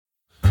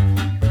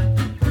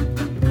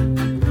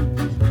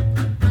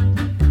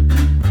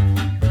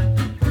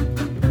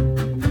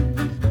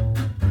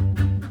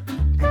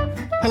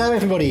Hello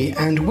everybody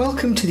and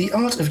welcome to the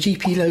Art of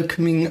GP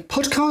Locuming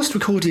podcast,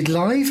 recorded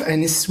live,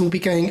 and this will be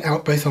going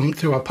out both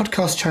through our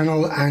podcast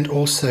channel and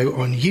also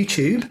on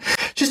YouTube.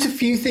 Just a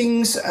few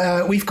things.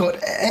 We've got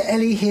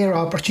Ellie here,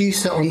 our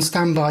producer, on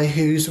standby,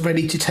 who's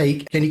ready to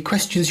take any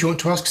questions you want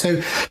to ask. So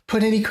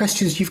put any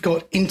questions you've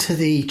got into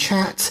the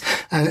chat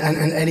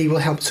and Ellie will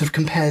help sort of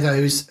compare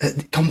those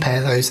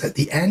at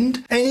the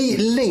end. Any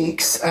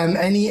links,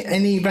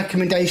 any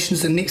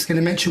recommendations that Nick's going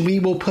to mention, we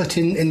will put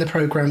in the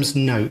programme's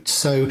notes.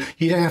 So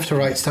you don't have to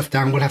write stuff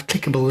down. We'll have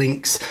clickable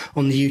links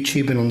on the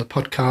YouTube and on the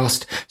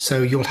podcast,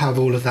 so you'll have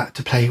all of that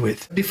to play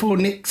with. Before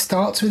Nick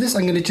starts with this,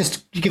 I'm going to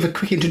just give a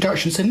quick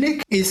introduction. So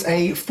Nick is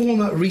a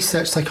former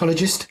research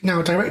psychologist,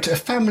 now director of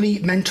family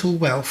mental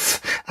wealth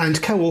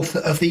and co-author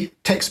of the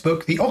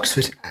textbook, the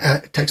Oxford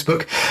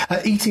textbook,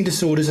 Eating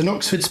Disorders, an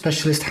Oxford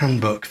Specialist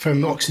Handbook,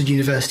 from Oxford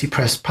University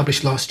Press,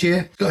 published last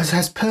year.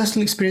 Has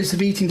personal experience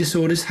of eating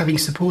disorders, having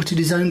supported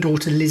his own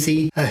daughter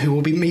Lizzie, who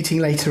we'll be meeting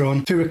later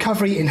on, through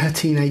recovery in her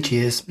teenage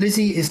years.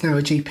 Lizzie is now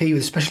a GP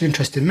with a special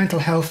interest in mental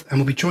health and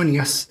will be joining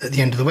us at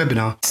the end of the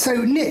webinar. So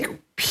Nick,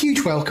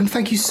 huge welcome.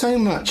 Thank you so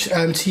much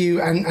to you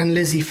and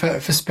Lizzie for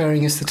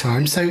sparing us the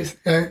time. So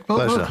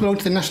welcome along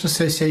to the National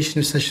Association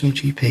of Sessional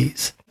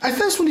GPs. I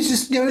first wanted to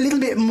just know a little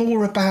bit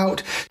more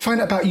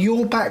find out about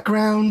your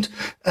background,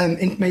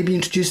 maybe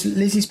introduce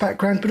Lizzie's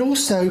background, but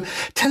also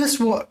tell us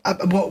what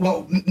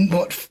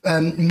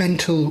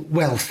mental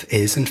wealth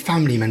is and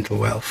family mental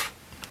wealth.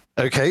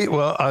 Okay,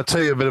 well, I'll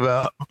tell you a bit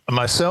about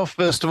myself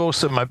first of all.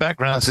 So my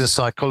background's in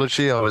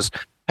psychology. I was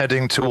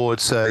heading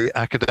towards an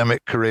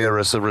academic career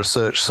as a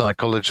research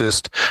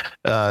psychologist,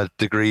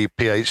 degree,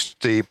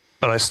 PhD,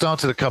 but I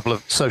started a couple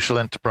of social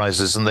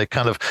enterprises and they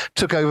kind of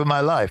took over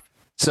my life.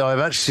 So I've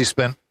actually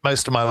spent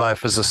most of my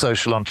life as a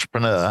social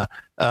entrepreneur,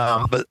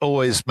 but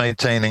always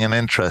maintaining an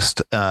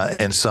interest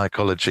in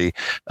psychology.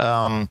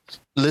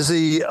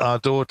 Lizzie, our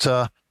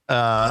daughter,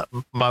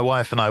 my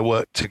wife and I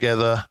worked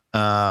together,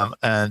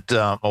 and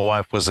my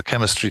wife was a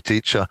chemistry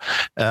teacher.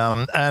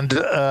 And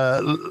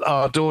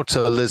our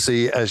daughter,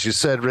 Lizzie, as you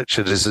said,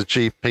 Richard, is a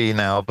GP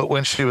now, but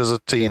when she was a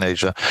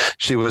teenager,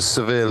 she was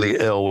severely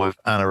ill with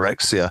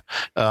anorexia.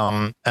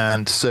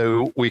 And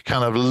so we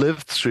kind of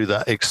lived through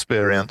that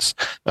experience.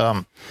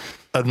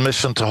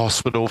 Admission to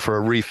hospital for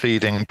a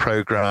refeeding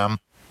program,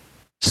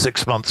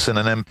 6 months in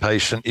an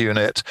inpatient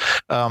unit.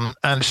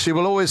 And she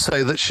will always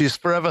say that she's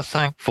forever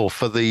thankful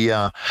for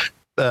the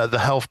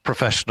health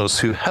professionals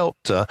who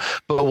helped her.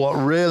 But what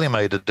really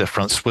made a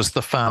difference was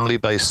the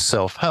family-based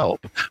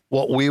self-help,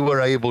 what we were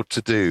able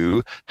to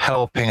do,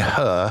 helping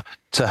her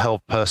to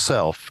help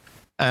herself.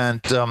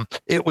 And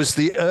it was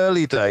the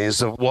early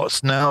days of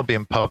what's now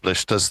been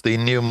published as the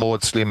new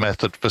Maudsley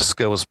method for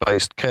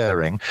skills-based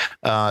caring,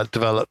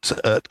 developed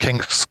at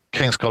King's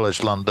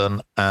College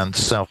London and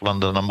South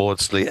London and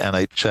Maudsley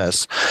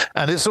NHS.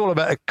 And it's all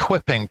about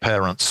equipping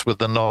parents with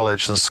the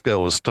knowledge and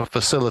skills to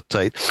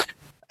facilitate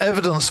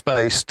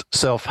evidence-based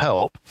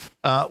self-help,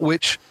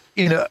 which,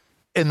 in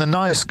the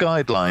NICE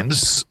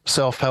guidelines,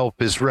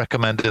 self-help is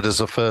recommended as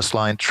a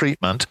first-line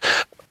treatment.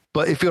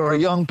 But if you're a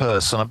young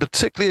person, and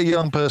particularly a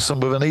young person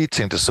with an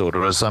eating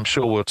disorder, as I'm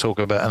sure we'll talk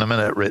about in a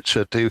minute,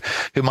 Richard, who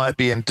might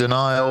be in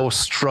denial,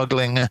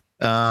 struggling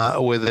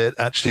with it,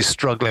 actually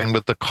struggling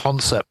with the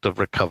concept of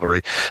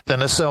recovery,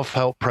 then a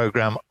self-help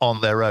program on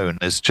their own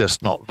is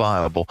just not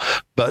viable.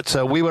 But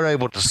we were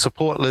able to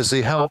support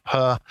Lizzie, help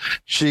her.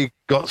 She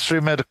got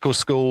through medical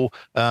school,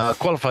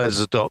 qualified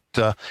as a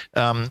doctor.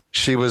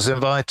 She was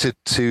invited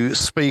to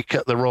speak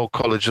at the Royal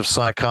College of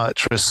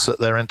Psychiatrists at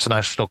their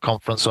international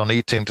conference on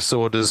eating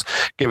disorders,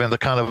 giving the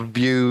kind of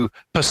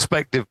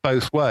perspective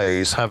both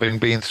ways, having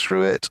been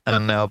through it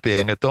and now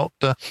being a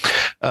doctor.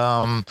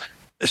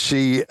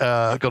 She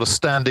got a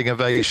standing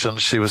ovation.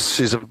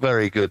 She's a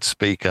very good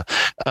speaker.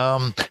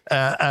 And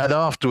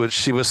afterwards,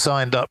 she was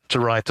signed up to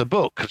write a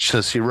book.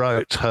 So she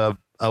wrote her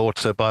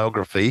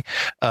autobiography,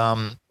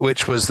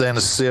 which was then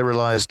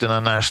serialized in a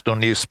national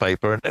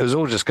newspaper. And it was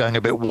all just going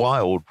a bit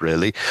wild,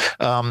 really.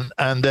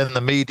 And then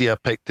the media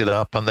picked it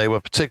up, and they were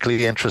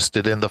particularly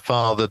interested in the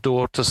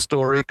father-daughter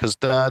story, because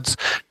dads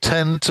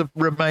tend to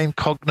remain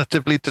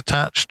cognitively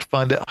detached,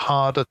 find it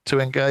harder to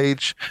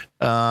engage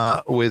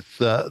with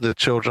the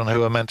children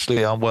who are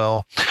mentally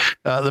unwell.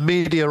 The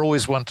media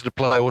always wanted to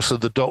play also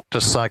the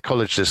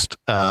doctor-psychologist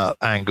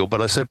angle,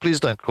 but I said, please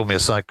don't call me a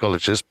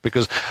psychologist,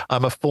 because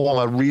I'm a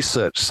former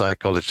research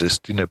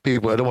psychologist. I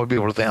don't want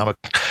people to think I'm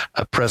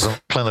a present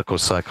clinical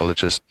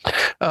psychologist.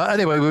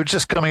 Anyway, we were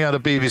just coming out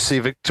of BBC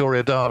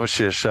Victoria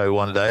Derbyshire show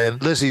one day,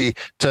 and Lizzie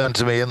turned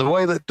to me in the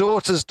way that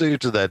daughters do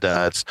to their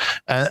dads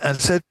and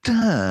said,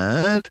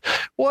 Dad,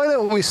 why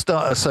don't we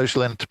start a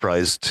social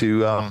enterprise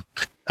to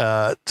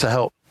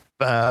help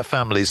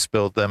families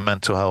build their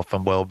mental health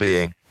and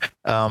well-being?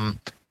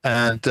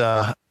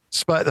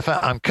 Despite the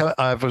fact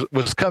I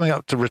was coming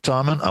up to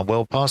retirement, I'm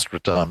well past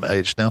retirement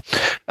age now,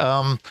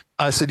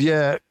 I said,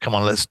 yeah, come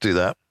on, let's do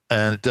that.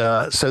 And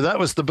so that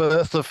was the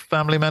birth of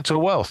Family Mental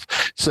Wealth.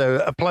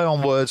 So a play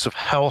on words of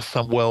health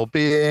and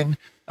well-being.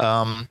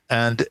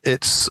 And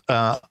it's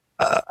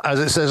as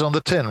it says on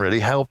the tin, really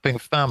helping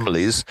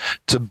families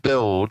to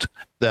build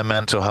their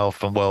mental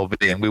health and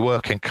well-being. We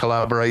work in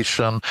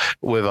collaboration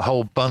with a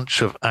whole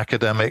bunch of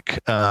academic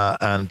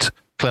and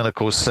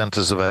clinical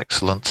centres of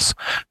excellence.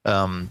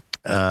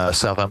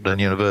 Southampton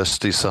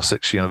University,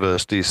 Sussex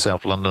University,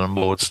 South London and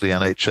Maudsley,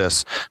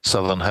 NHS,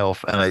 Southern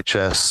Health,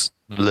 NHS,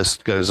 the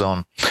list goes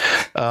on.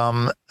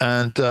 But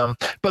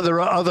there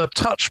are other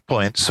touch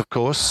points, of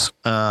course,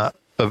 for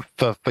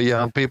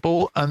young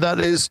people, and that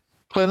is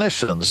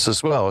clinicians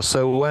as well.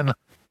 So when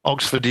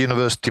Oxford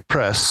University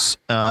Press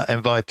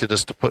invited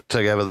us to put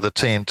together the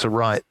team to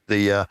write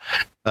the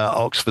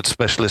Oxford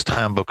Specialist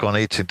Handbook on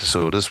Eating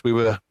Disorders, we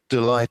were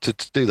delighted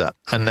to do that,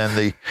 and then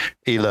the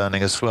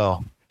e-learning as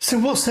well. So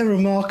what's so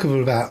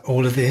remarkable about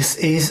all of this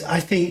is,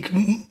 I think,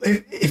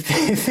 if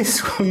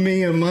this were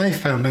me and my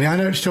family,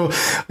 I'm not sure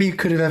we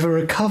could have ever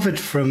recovered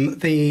from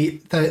the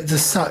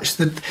such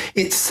that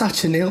it's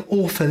such an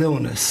awful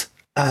illness.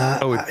 I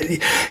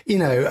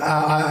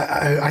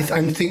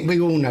think we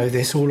all know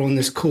this, all on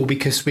this call,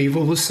 because we've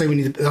all so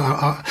many of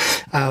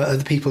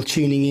the people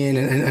tuning in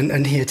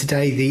and here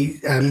today.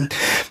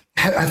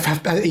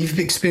 You've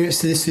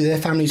experienced this with their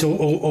families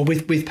or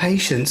with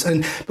patients,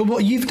 but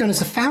what you've done as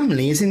a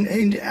family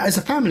as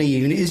a family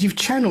unit is you've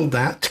channeled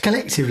that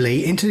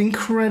collectively into an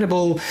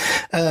incredible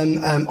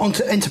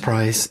onto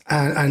enterprise,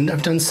 and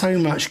have done so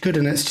much good.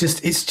 And it's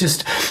just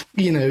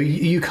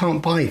you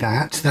can't buy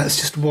that.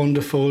 That's just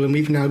wonderful. And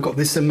we've now got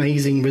this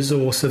amazing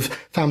resource of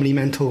family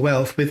mental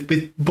wealth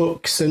with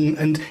books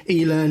and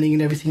e-learning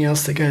and everything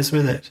else that goes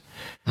with it.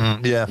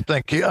 Yeah,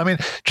 thank you. I mean,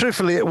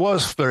 truthfully, it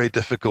was very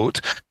difficult.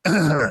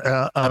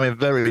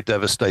 Very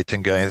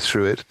devastating going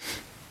through it.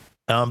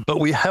 But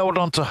we held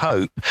on to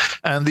hope,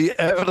 and the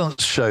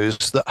evidence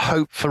shows that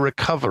hope for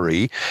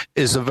recovery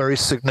is a very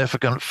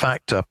significant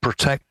factor,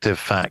 protective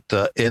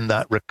factor in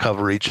that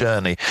recovery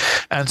journey.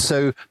 And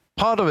so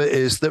part of it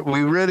is that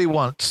we really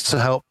want to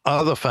help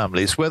other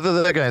families,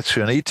 whether they're going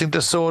through an eating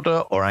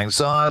disorder or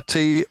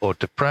anxiety or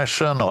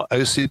depression or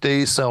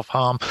OCD,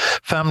 self-harm.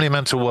 Family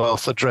mental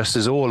wealth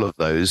addresses all of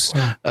those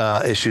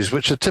issues,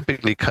 which are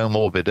typically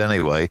comorbid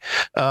anyway.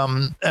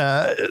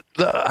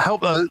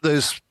 Help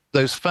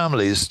those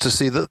families to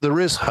see that there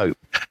is hope,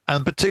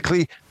 and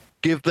particularly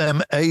give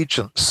them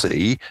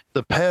agency,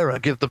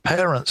 give the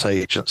parents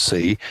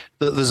agency,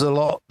 that there's a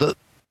lot that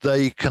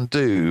they can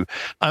do.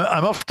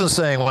 I'm often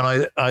saying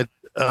when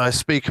I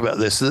speak about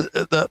this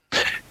that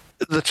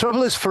the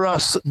trouble is for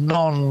us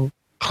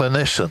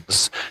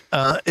non-clinicians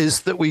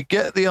is that we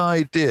get the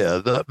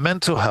idea that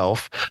mental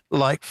health,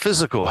 like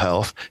physical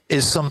health,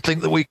 is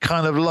something that we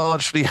kind of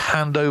largely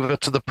hand over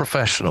to the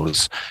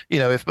professionals.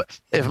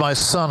 If my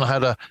son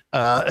had a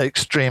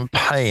extreme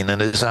pain in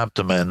his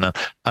abdomen and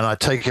I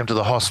take him to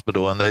the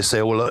hospital and they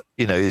say, well, look,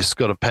 he's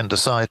got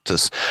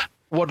appendicitis.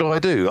 What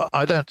do?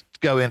 I don't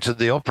go into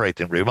the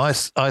operating room. I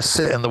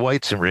sit in the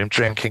waiting room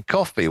drinking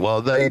coffee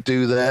while they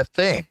do their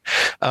thing.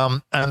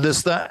 And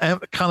there's that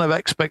kind of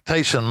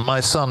expectation.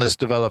 My son is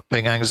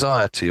developing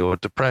anxiety or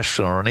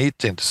depression or an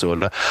eating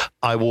disorder.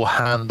 I will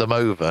hand them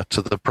over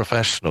to the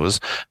professionals.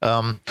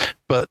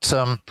 But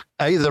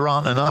A, there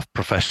aren't enough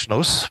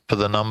professionals for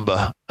the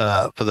number,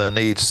 for the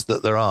needs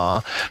that there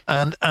are.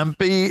 And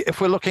B, if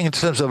we're looking in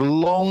terms of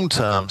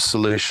long-term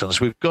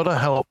solutions, we've got to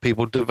help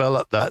people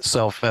develop that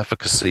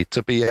self-efficacy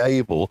to be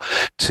able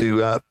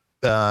to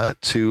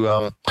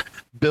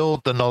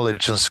build the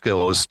knowledge and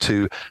skills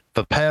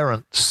for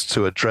parents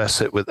to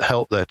address it,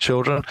 help their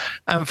children,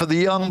 and for the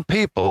young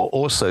people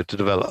also to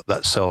develop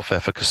that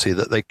self-efficacy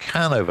that they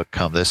can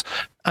overcome this,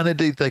 and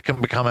indeed they can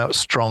become out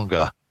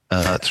stronger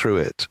through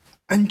it.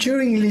 And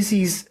during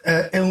Lizzie's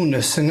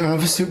illness, and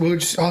obviously we'll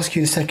just ask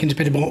you in a second a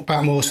bit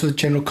about more sort of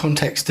general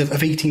context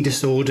of eating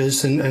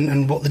disorders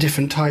and what the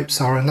different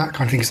types are and that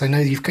kind of thing, because I know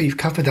you've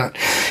covered that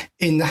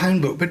in the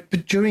handbook.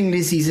 But during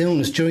Lizzie's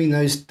illness, during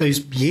those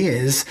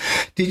years,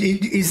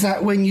 is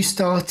that when you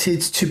started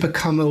to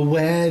become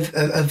aware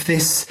of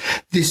this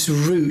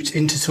route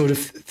into sort of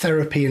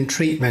therapy and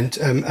treatment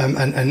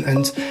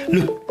and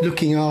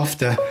looking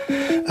after?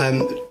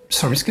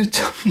 Sorry, I'm just going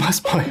to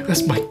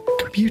that's my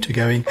computer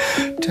going.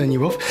 Turn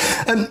you off.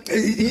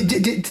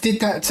 Did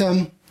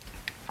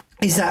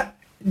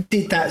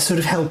that sort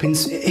of help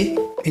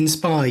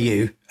inspire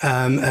you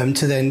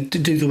to then to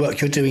do the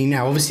work you're doing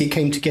now? Obviously, it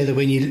came together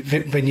when you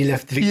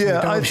left the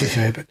Victoria Derbyshire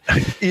show. But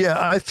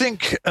I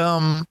think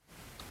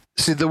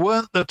there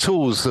weren't the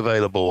tools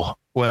available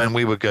when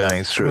we were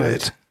going through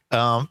it.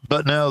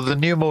 But now the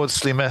new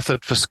Maudsley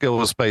method for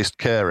skills-based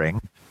caring,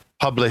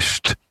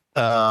 published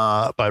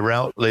by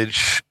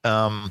Routledge,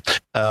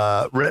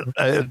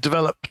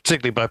 developed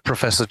particularly by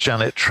Professor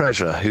Janet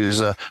Treasure, who's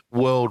a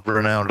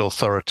world-renowned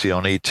authority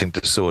on eating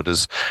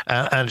disorders,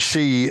 and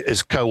she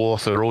is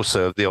co-author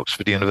also of the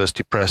Oxford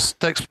University Press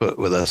textbook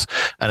with us.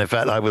 And in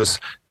fact, I was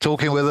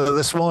talking with her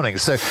this morning.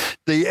 So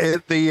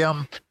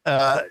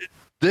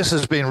this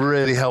has been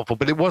really helpful,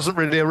 but it wasn't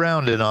really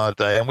around in our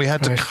day, and we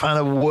had to kind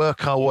of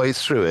work our way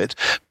through it.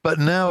 But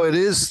now it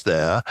is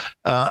there,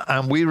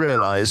 and we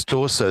realized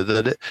also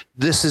that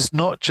this is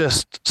not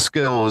just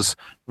skills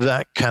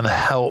that can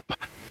help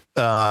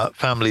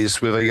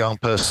families with a young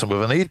person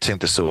with an eating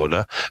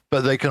disorder,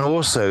 but they can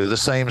also, the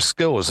same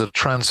skills are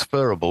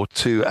transferable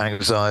to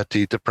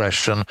anxiety,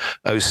 depression,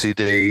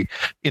 OCD,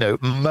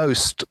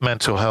 most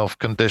mental health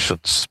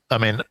conditions. I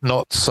mean,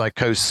 not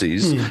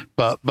psychoses,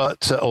 but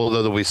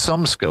although there'll be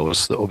some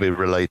skills that will be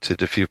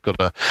related if you've got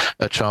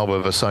a child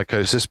with a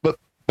psychosis, but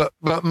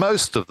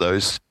most of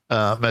those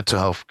mental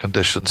health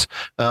conditions,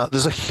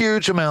 there's a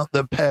huge amount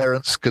that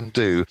parents can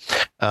do,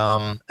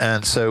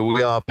 and so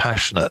we are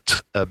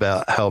passionate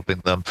about helping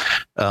them.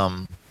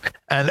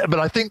 But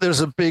I think there's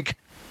a big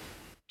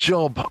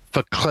job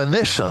for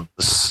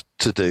clinicians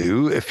to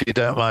do, if you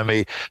don't mind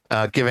me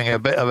giving a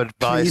bit of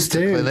advice to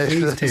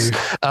clinicians,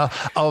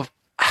 of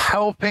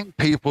helping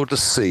people to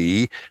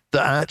see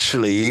that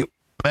actually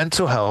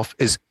mental health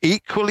is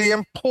equally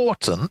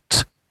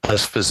important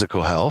as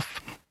physical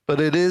health, but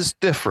it is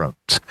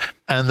different,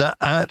 and that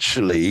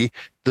actually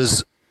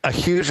there's a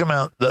huge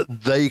amount that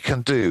they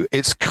can do.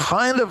 It's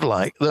kind of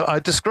like, I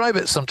describe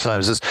it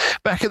sometimes as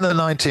back in the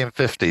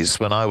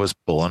 1950s when I was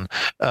born,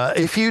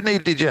 if you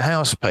needed your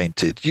house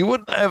painted, you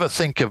wouldn't ever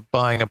think of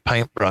buying a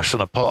paintbrush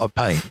and a pot of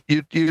paint.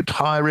 You'd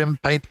hire in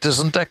painters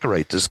and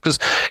decorators because,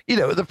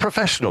 the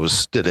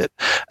professionals did it.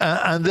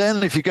 And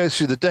then if you go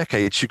through the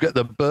decades, you get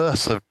the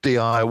birth of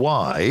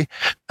DIY,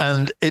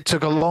 and it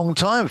took a long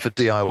time for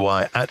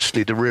DIY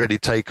actually to really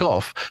take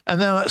off. And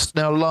now it's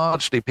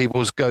largely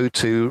people's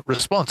go-to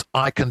response.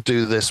 I can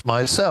do this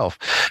myself.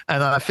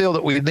 And I feel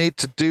that we need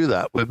to do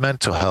that with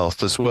mental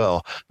health as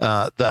well.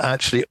 That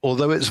actually,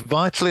 although it's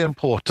vitally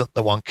important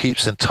that one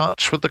keeps in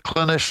touch with the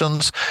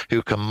clinicians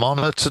who can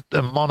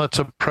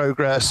monitor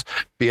progress,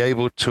 be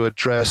able to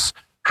address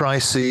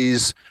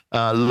crises,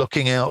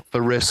 looking out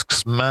for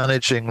risks,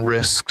 managing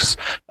risks.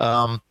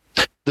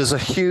 There's a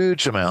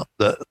huge amount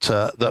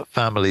that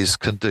families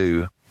can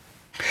do.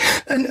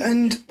 And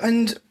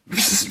in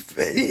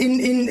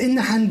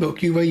the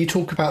handbook, where you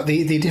talk about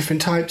the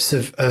different types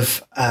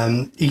of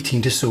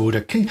eating disorder,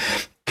 can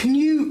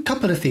you,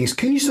 couple of things,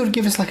 can you sort of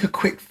give us like a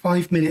quick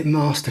 5-minute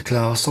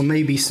masterclass, or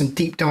maybe some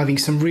deep diving,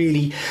 some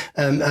really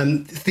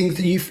things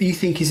that you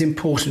think is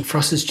important for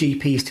us as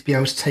GPs to be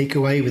able to take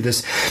away with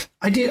us?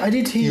 I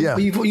did hear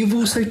you've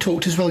also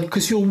talked as well,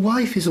 because your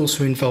wife is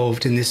also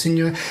involved in this,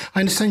 and I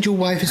understand your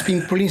wife has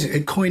been brilliant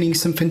at coining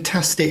some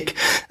fantastic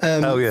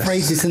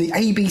phrases and the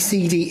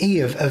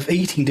ABCDE of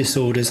eating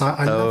disorders.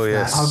 I love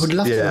that. I would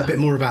love to know a bit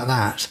more about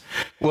that.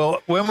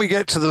 Well, when we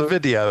get to the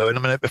video in a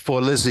minute before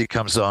Lizzie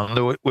comes on,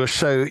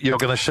 you're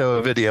going to show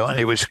a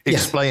video which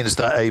explains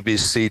that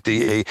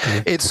ABCDE.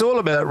 It's all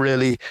about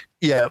really,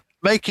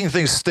 making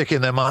things stick in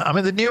their mind. I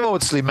mean, the New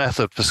Maudsley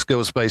method for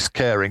skills-based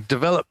caring,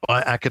 developed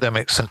by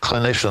academics and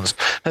clinicians,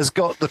 has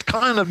got the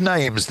kind of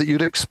names that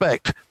you'd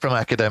expect from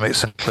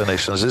academics and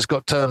clinicians. It's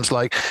got terms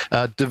like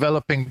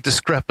developing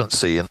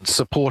discrepancy and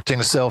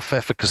supporting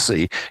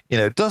self-efficacy.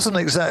 It doesn't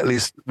exactly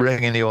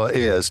ring in your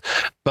ears.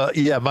 But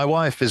my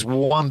wife is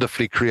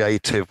wonderfully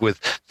creative with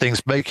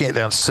things, making it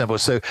down simple.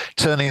 So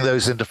turning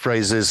those into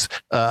phrases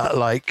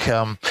like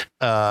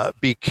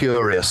be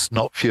curious,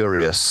 not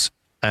furious.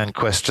 And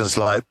questions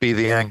like "be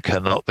the anchor,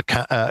 not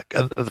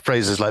the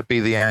phrases like "be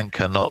the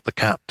anchor, not the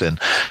captain."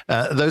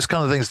 Those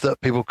kind of things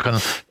that people can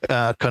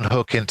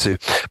hook into.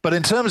 But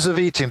in terms of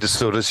eating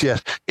disorders,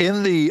 yes,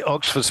 in the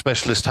Oxford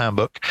Specialist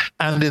Handbook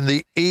and in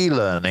the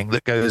e-learning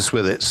that goes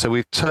with it. So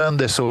we've turned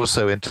this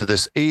also into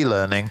this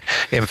e-learning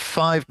in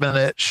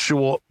 5-minute,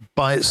 short,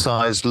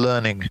 bite-sized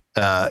learning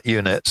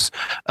units.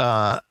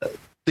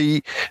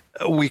 We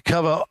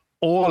cover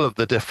all of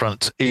the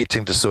different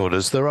eating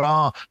disorders. There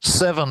are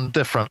 7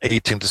 different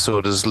eating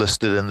disorders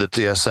listed in the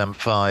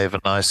DSM-5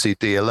 and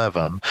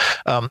ICD-11.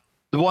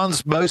 The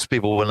ones most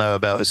people will know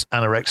about is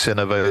anorexia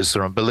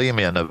nervosa and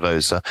bulimia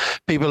nervosa.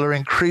 People are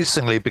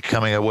increasingly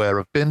becoming aware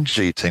of binge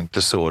eating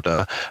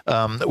disorder,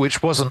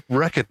 which wasn't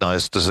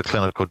recognized as a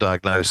clinical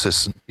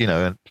diagnosis,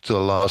 until the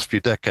last few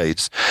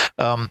decades,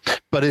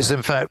 but is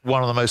in fact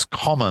one of the most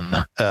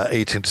common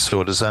eating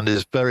disorders, and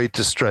is very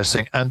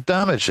distressing and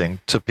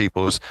damaging to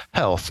people's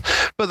health.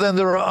 But then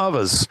there are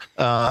others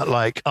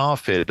like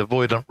ARFID,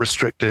 avoidant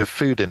restrictive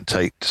food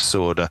intake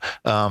disorder,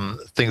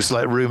 things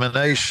like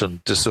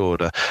rumination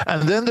disorder.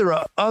 And then there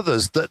are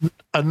others that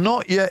are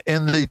not yet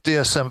in the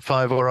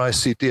DSM-5 or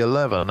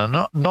ICD-11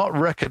 and not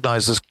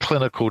recognized as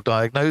clinical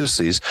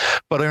diagnoses,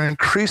 but are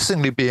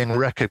increasingly being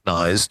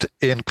recognized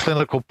in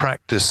clinical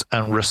practice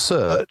and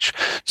research.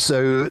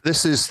 So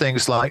this is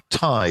things like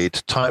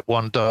TIDE, type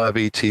 1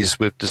 diabetes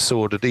with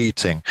disordered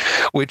eating,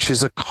 which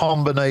is a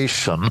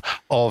combination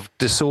of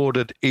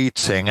disordered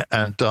eating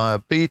and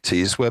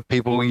diabetes, where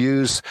people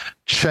use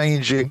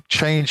changing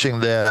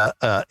their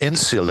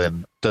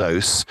insulin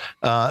dose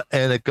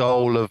in a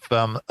goal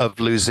of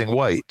losing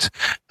weight,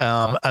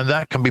 and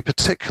that can be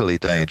particularly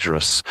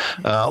dangerous.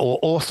 Or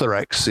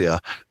orthorexia,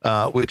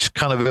 which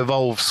kind of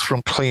evolves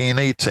from clean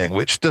eating,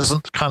 which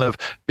doesn't kind of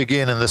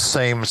begin in the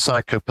same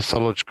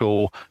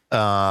psychopathological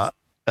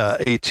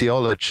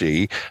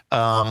etiology,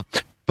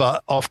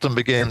 but often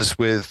begins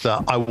with,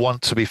 I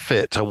want to be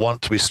fit, I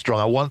want to be strong,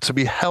 I want to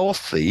be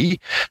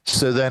healthy.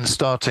 So then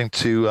starting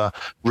to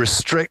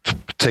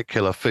restrict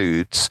particular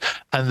foods,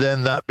 and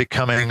then that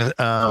becoming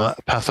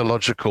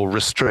pathological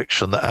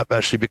restriction that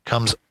actually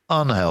becomes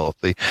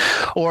unhealthy.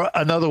 Or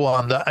another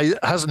one that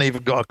hasn't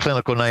even got a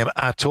clinical name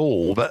at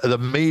all, but the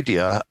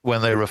media,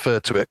 when they refer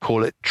to it,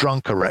 call it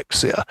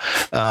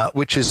drunkorexia,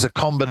 which is a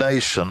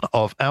combination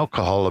of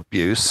alcohol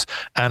abuse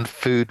and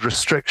food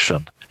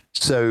restriction.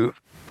 So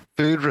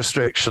food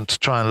restriction to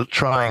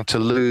trying to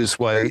lose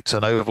weight,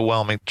 an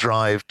overwhelming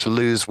drive to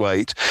lose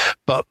weight,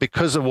 but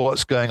because of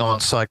what's going on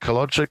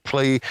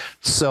psychologically,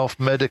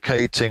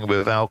 self-medicating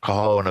with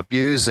alcohol and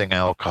abusing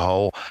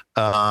alcohol,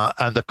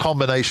 and the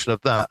combination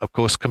of that, of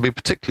course, can be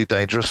particularly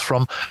dangerous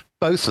from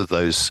both of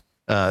those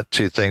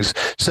two things.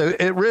 So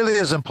it really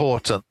is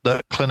important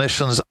that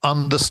clinicians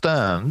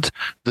understand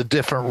the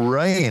different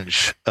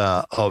range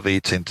of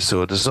eating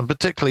disorders, and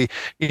particularly,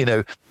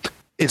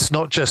 it's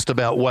not just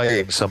about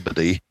weighing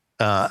somebody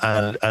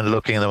and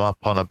looking them up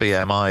on a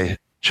BMI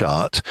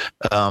chart,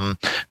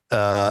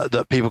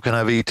 that people can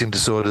have eating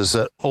disorders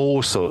at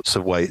all sorts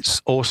of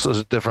weights, all sorts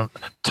of different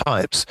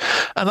types.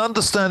 And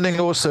understanding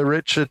also,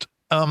 Richard,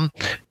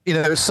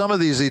 some of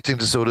these eating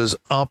disorders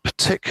are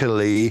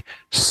particularly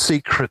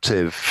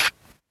secretive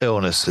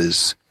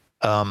illnesses.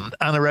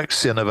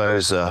 Anorexia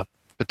nervosa,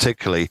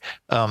 particularly,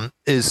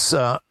 is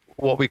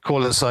what we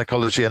call in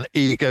psychology an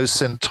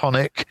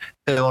egosyntonic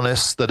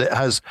illness, that it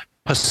has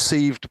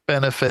perceived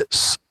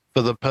benefits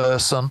for the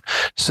person.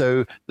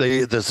 So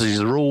there's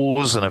these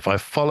rules, and if I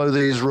follow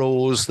these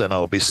rules, then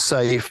I'll be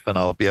safe and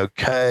I'll be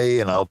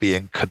okay and I'll be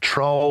in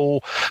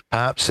control.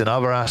 Perhaps in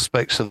other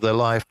aspects of their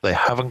life, they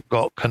haven't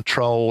got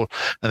control,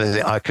 and they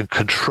think, I can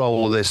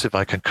control this. If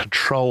I can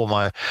control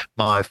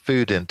my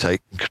food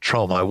intake and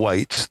control my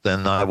weight,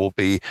 then I will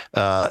be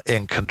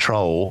in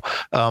control.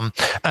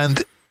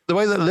 And the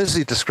way that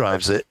Lizzie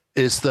describes it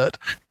is that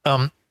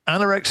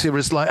anorexia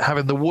is like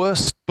having the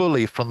worst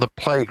bully from the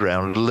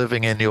playground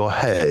living in your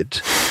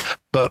head,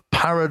 but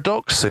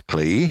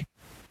paradoxically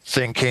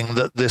thinking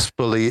that this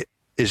bully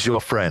is your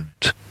friend,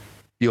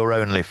 your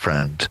only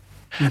friend.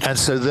 And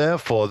so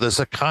therefore there's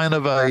a kind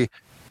of a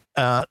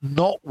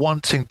not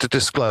wanting to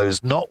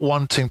disclose, not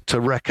wanting to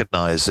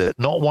recognize it,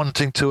 not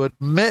wanting to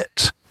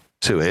admit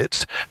to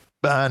it,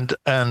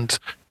 and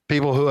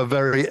people who are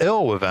very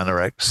ill with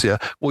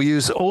anorexia will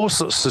use all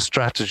sorts of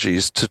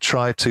strategies to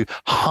try to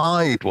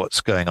hide what's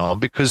going on,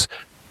 because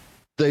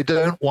they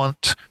don't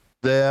want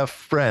their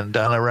friend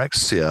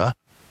anorexia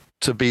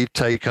to be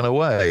taken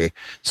away.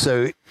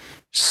 So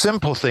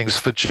simple things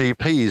for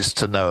GPs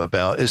to know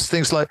about is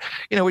things like,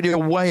 when you're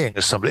weighing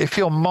somebody, if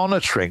you're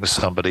monitoring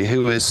somebody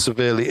who is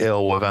severely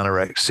ill with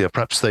anorexia,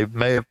 perhaps they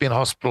may have been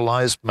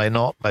hospitalized, may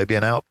not, maybe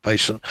in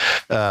outpatient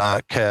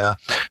care,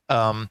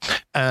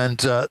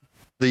 and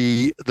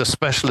the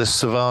specialists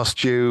have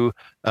asked you,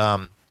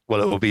 it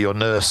will be your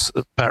nurse,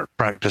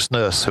 practice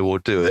nurse who will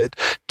do it,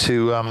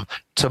 to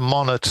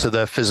monitor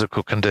their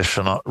physical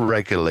condition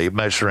regularly,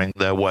 measuring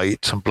their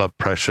weight and blood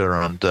pressure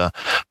and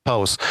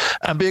pulse,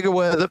 and being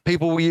aware that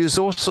people will use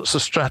all sorts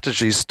of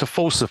strategies to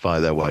falsify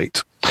their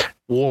weight.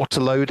 Water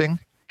loading,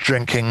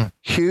 drinking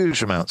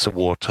huge amounts of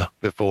water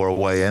before a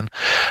weigh-in,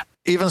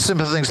 even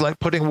simple things like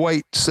putting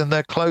weights in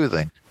their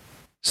clothing.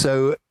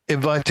 So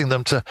inviting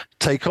them to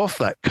take off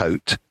that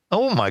coat.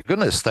 Oh my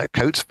goodness, that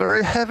coat's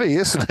very heavy,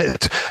 isn't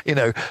it?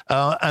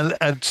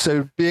 And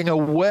so being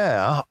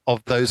aware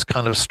of those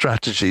kind of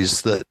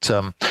strategies that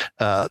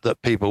that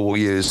people will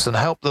use, and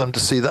help them to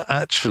see that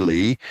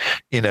actually,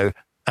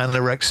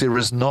 anorexia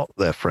is not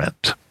their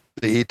friend.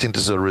 The eating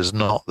disorder is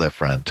not their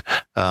friend,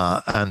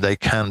 and they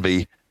can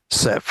be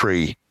set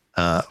free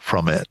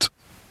from it.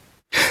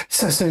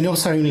 So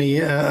not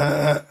only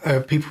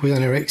people with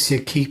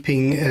anorexia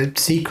keeping a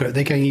secret,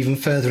 they're going even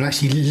further and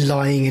actually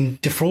lying and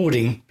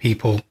defrauding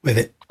people with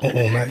it,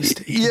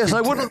 almost. Yes,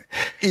 I wouldn't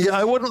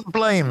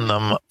blame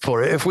them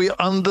for it. If we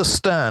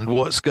understand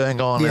what's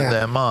going on in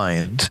their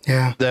mind,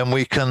 then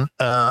we can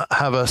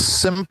have a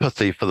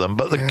sympathy for them.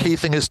 But the key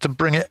thing is to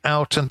bring it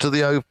out into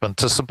the open,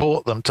 to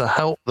support them, to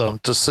help them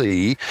to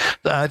see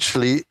that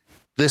actually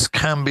this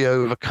can be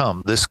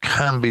overcome. This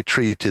can be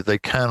treated. They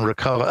can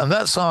recover. And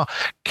that's our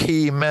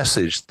key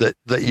message, that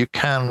you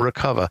can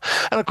recover.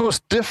 And of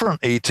course,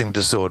 different eating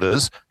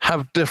disorders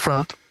have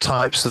different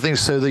types of things.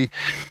 So a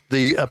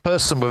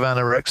person with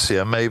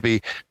anorexia may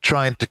be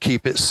trying to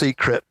keep it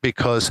secret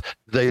because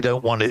they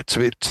don't want it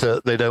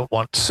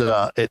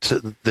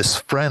this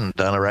friend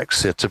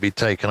anorexia to be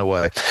taken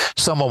away.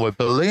 Someone with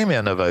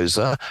bulimia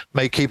nervosa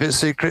may keep it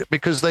secret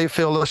because they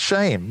feel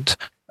ashamed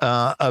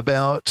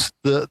about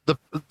the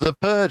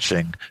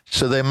purging.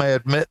 So they may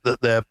admit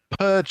that they're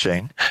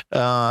purging,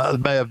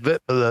 may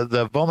admit that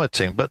they're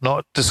vomiting, but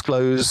not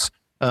disclose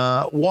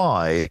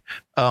why.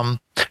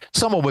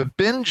 Someone with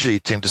binge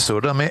eating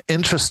disorder,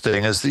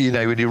 interesting is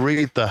that, when you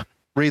read the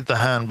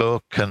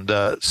handbook and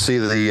see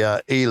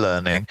the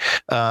e-learning,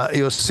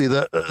 you'll see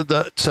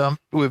that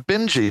with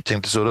binge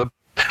eating disorder,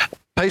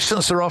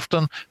 patients are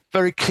often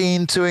very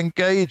keen to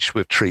engage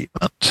with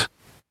treatment.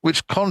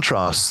 which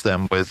contrasts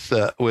them with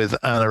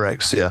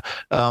anorexia,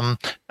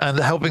 and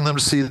helping them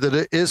see that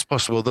it is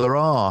possible. There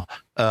are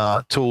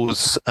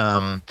tools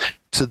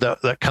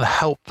that can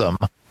help them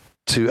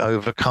to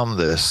overcome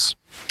this.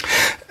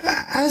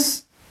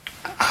 As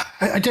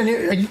I don't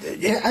know,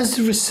 as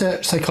a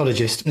research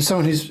psychologist and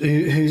someone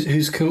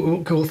who's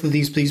co-authored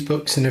these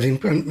books and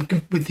everything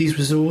with these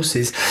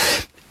resources,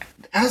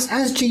 as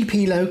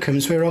GP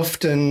locums, we're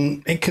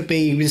often, it could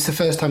be it's the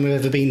first time we've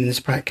ever been in this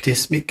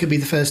practice, it could be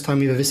the first time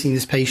we've ever seen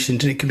this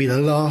patient, and it could be the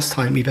last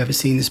time we've ever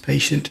seen this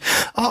patient,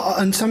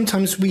 and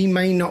sometimes we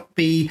may not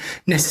be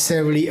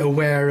necessarily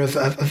aware of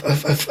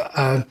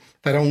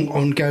that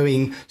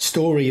ongoing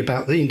story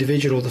about the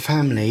individual or the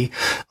family.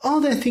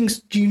 Are there things,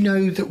 do you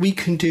know, that we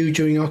can do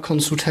during our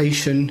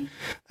consultation?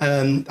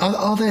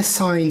 Are there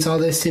signs, are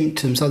there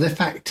symptoms, are there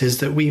factors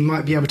that we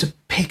might be able to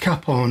pick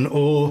up on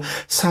or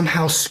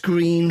somehow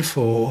screen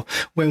for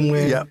when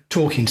we're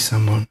talking to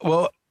someone?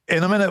 Well,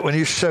 in a minute, when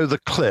you show the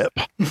clip,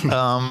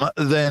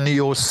 then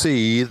you'll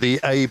see the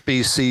A,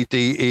 B, C,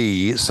 D,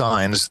 E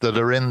signs that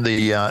are in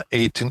the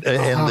in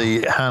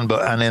the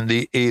handbook and in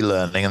the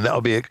e-learning, and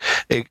that'll be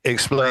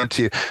explained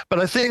to you. But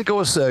I think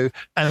also,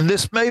 and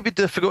this may be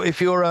difficult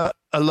if you're a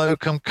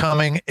locum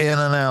coming in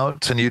and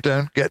out and you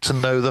don't get to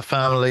know the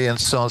family and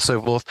so on and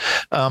so forth,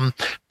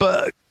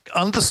 but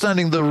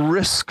understanding the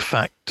risk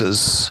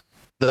factors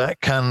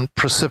that can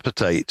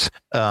precipitate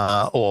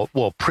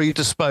or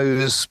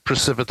predispose,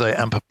 precipitate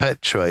and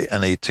perpetuate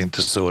an eating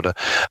disorder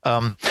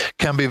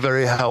can be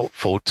very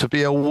helpful to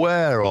be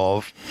aware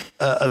of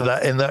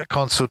that in that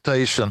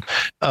consultation.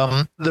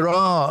 There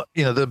are,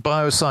 the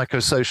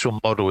biopsychosocial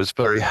model is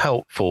very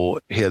helpful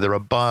here. There are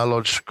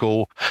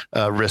biological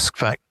risk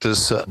factors,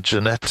 certain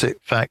genetic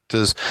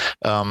factors,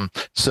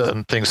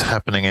 certain things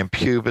happening in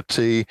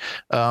puberty.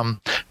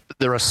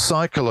 There are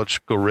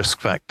psychological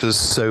risk factors,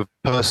 so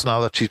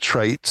personality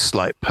traits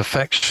like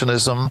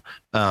perfectionism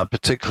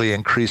particularly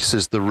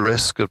increases the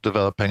risk of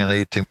developing an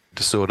eating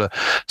disorder.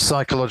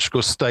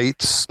 Psychological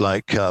states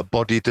like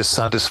body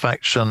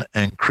dissatisfaction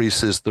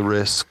increases the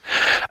risk.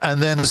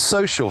 And then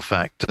social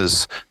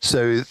factors,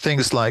 so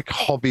things like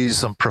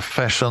hobbies and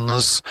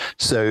professions,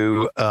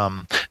 so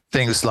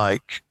things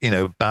like,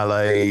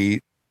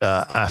 ballet,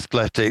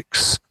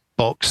 athletics,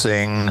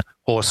 boxing,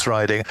 horse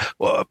riding,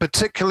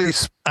 particularly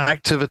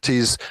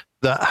activities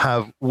that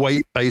have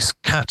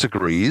weight-based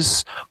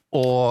categories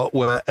or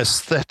where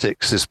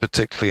aesthetics is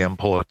particularly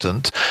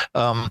important,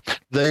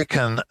 they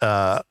can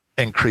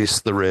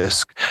increase the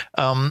risk.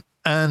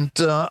 And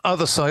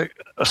other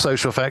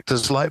social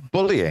factors like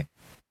bullying,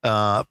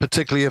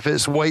 particularly if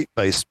it's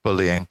weight-based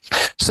bullying.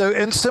 So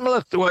in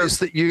similar ways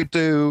that you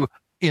do,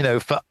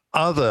 for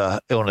other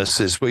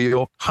illnesses where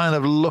you're kind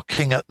of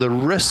looking at the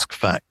risk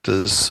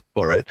factors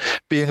for it,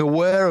 being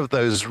aware of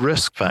those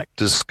risk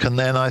factors can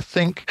then, I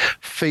think,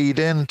 feed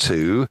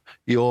into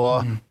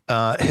your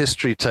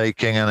history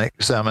taking and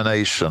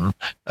examination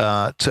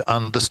to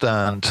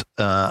understand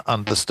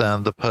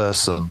the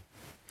person.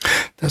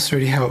 That's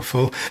really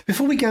helpful.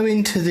 Before we go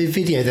into the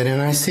video then,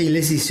 and I see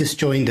Lizzie's just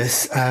joined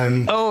us.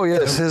 Oh,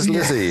 yes, here's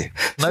Lizzie.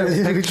 No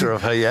picture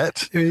of her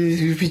yet.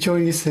 You'll be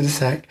joining us in a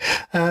sec.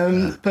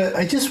 But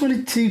I just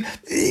wanted to,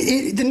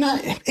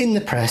 in the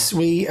press,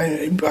 we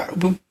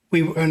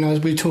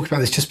talked about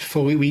this just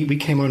before we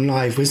came on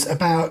live, was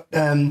about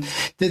the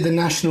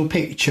national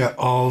picture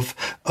of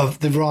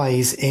the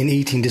rise in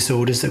eating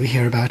disorders that we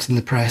hear about in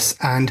the press,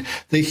 and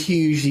the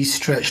hugely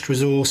stretched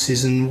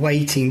resources and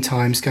waiting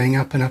times going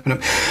up and up and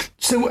up.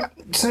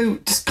 So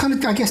just kind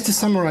of, I guess, to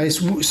summarise,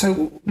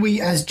 so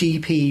we as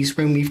GPs,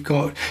 when we've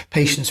got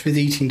patients with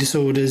eating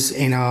disorders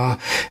in our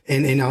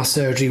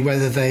surgery,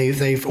 whether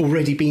they've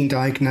already been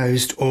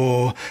diagnosed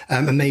or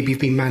maybe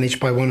been managed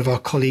by one of our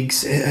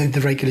colleagues,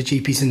 the regular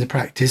GPs in the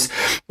practice,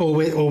 or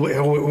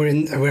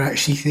we're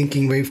actually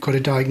thinking we've got a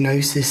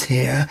diagnosis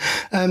here.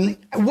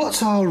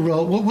 What's our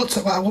role? What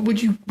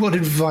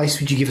advice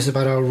would you give us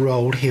about our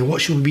role here?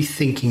 What should we be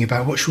thinking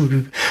about? What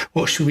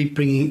should we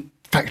be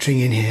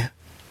factoring in here?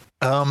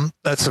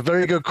 That's a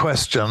very good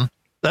question.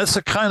 That's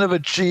a kind of a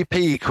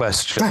GP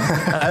question.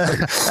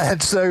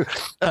 And so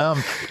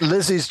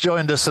Lizzie's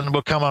joined us and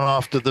will come on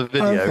after the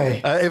video.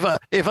 Okay.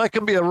 If I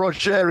can be a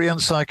Rogerian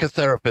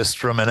psychotherapist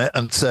for a minute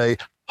and say,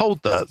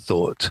 hold that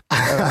thought.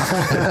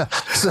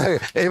 So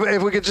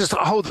if we could just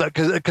hold that,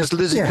 because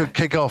Lizzie could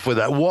kick off with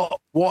that.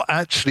 What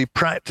actually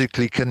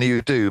practically can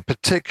you do,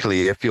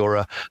 particularly if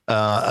you're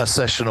a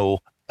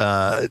sessional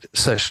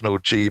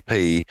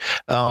GP?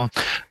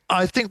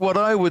 I think what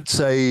I would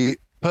say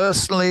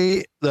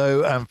personally,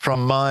 though, and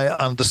from my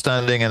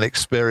understanding and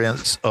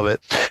experience of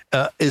it,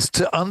 is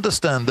to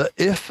understand that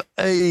if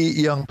a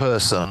young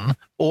person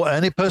or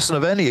any person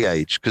of any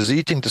age, because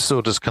eating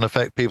disorders can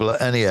affect people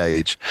at any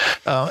age,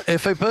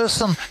 if a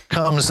person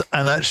comes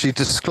and actually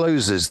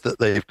discloses that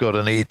they've got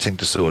an eating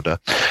disorder,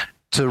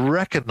 to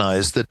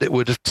recognize that it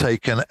would have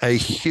taken a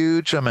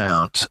huge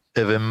amount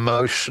of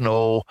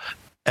emotional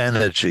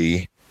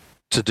energy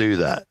to do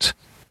that.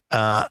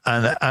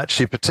 And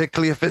actually,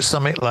 particularly if it's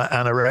something like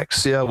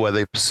anorexia, where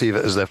they perceive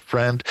it as their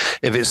friend,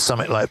 if it's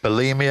something like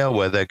bulimia,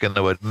 where they're going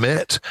to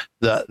admit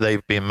that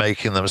they've been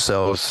making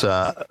themselves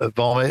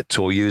vomit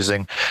or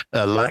using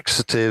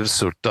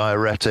laxatives or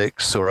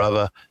diuretics or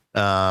other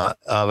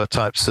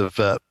types of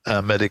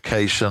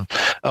medication,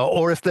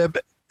 or if they're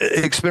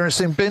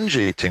experiencing binge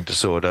eating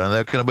disorder and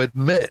they're going to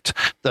admit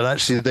that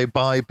actually they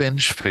buy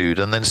binge food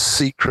and then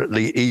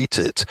secretly eat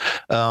it.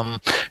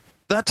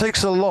 That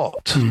takes a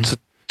lot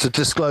to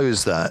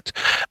disclose that,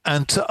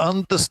 and to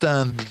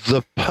understand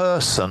the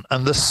person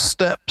and the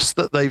steps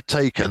that they've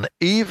taken,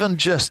 even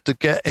just to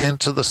get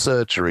into the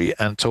surgery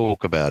and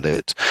talk about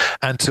it,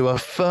 and to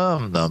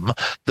affirm them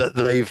that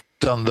they've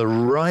done the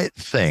right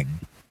thing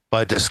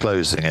by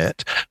disclosing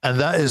it. And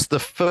that is the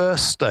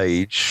first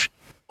stage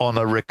on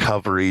a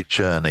recovery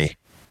journey.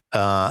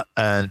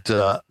 And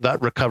that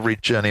recovery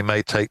journey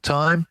may take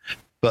time,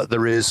 but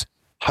there is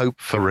hope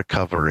for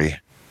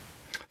recovery.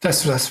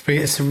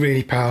 It's a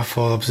really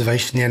powerful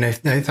observation. Yeah,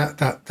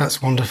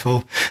 that's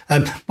wonderful.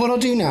 What I'll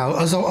do now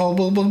is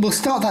we'll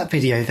start that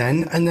video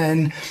then, and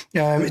then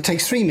it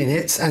takes 3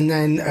 minutes, and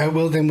then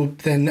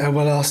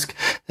we'll ask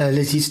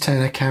Lizzie to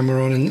turn her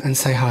camera on and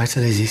say hi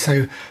to Lizzie. So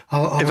if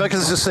I can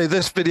just say,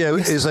 this video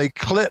is a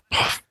clip.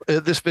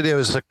 This video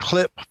is a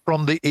clip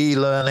from the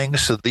e-learning.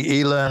 So the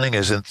e-learning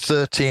is in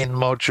 13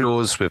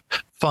 modules with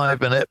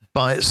 5-minute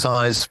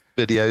bite-sized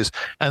videos.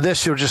 And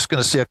this, you're just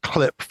going to see a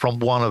clip from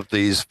one of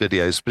these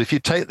videos. But if you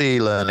take the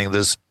e-learning,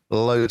 there's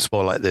loads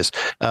more like this.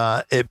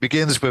 It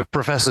begins with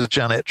Professor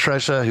Janet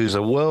Treasure, who's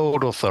a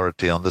world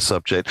authority on the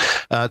subject,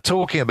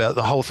 talking about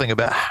the whole thing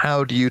about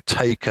how do you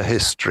take a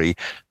history.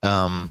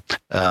 And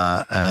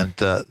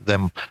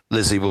then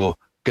Lizzie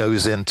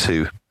goes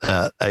into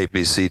A,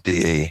 B, C,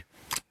 D, E.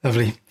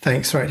 Lovely.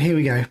 Thanks. Right, here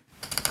we go.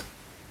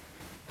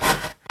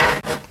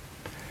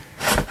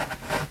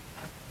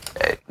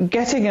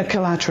 Getting a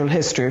collateral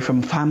history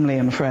from family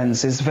and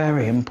friends is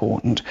very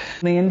important.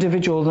 The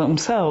individual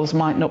themselves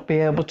might not be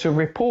able to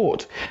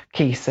report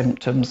key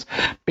symptoms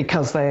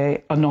because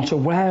they are not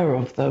aware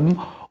of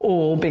them,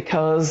 or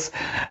because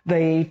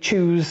they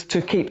choose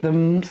to keep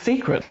them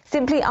secret.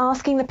 Simply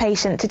asking the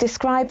patient to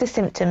describe the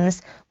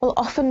symptoms will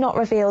often not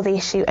reveal the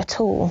issue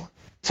at all.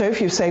 So if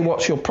you say,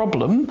 what's your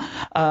problem?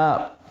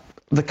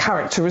 The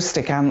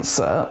characteristic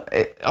answer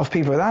of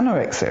people with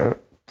anorexia,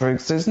 for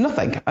instance, is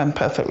nothing. I'm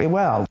perfectly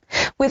well.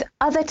 With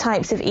other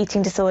types of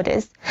eating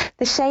disorders,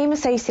 the shame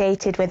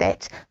associated with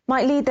it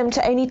might lead them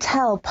to only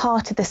tell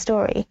part of the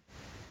story,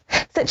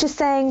 such as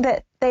saying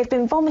that they've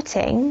been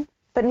vomiting,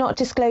 but not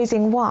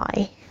disclosing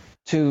why.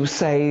 To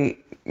say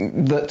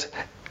that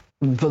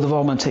the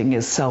vomiting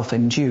is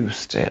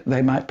self-induced.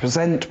 They might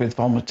present with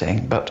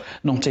vomiting, but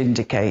not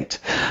indicate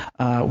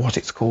what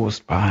it's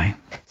caused by.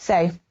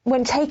 So,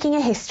 when taking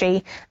a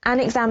history and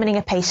examining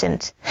a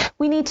patient,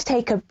 we need to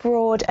take a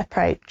broad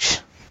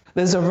approach.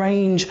 There's a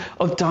range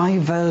of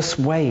diverse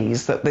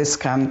ways that this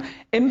can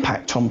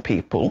impact on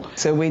people,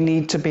 so we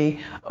need to be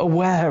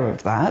aware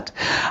of that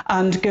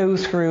and go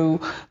through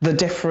the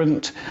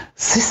different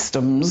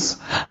systems,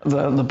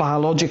 the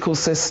biological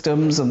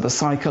systems and the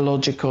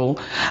psychological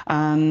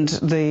and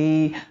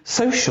the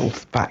social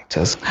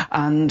factors,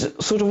 and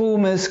sort of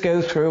almost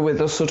go through with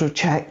a sort of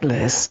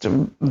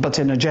checklist, but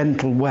in a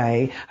gentle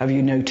way. Have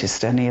you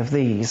noticed any of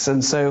these?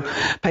 And so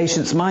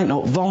patients might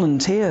not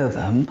volunteer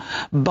them,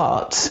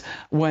 but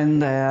when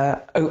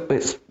they're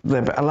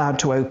allowed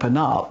to open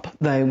up,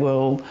 they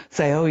will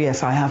say, oh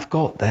yes, I have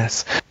got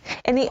this.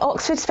 In the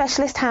Oxford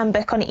Specialist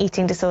Handbook on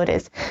Eating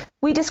Disorders,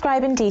 we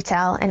describe in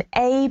detail an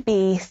A,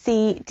 B,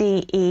 C,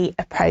 D, E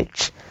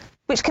approach,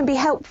 which can be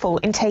helpful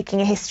in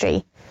taking a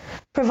history,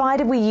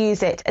 provided we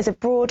use it as a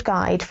broad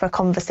guide for a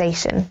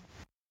conversation.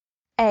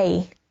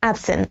 A,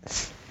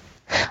 absence.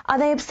 Are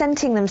they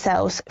absenting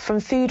themselves from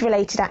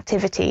food-related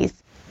activities,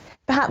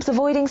 perhaps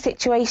avoiding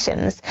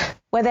situations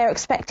where they're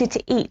expected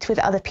to eat with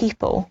other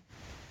people,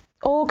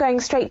 or going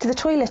straight to the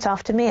toilet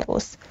after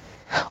meals,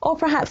 or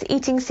perhaps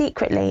eating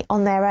secretly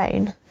on their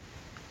own?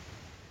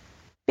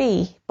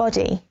 B,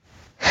 body.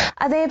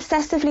 Are they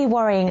obsessively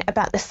worrying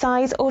about the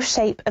size or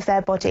shape of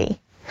their body,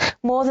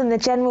 more than the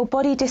general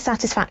body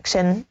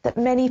dissatisfaction that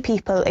many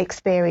people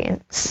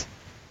experience?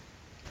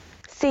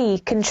 C,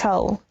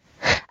 control.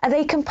 Are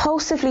they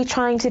compulsively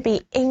trying to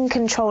be in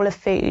control of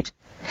food,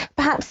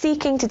 perhaps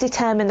seeking to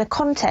determine the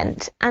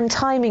content and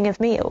timing of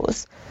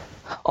meals,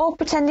 or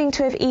pretending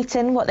to have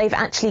eaten what they've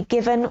actually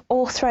given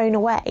or thrown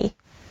away?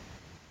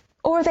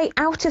 Or are they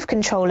out of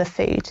control of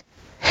food,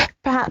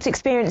 perhaps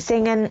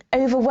experiencing an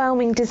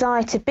overwhelming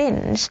desire to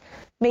binge,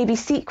 maybe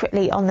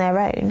secretly on their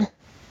own?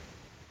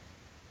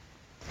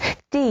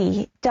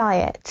 D,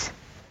 diet.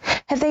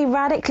 Have they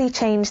radically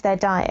changed their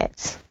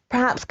diet,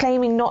 perhaps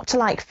claiming not to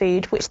like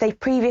food which they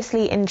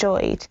previously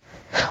enjoyed,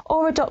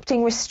 or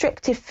adopting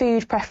restrictive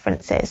food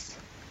preferences,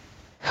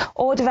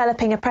 or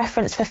developing a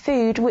preference for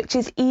food which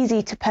is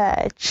easy to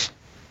purge?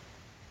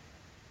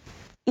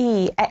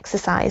 E,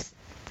 exercise.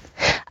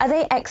 Are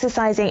they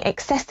exercising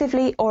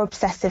excessively or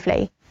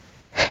obsessively?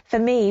 For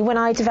me, when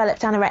I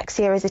developed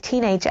anorexia as a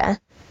teenager,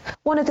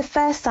 One of the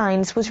first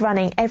signs was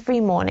running every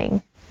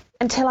morning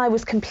until I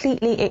was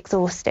completely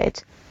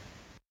exhausted.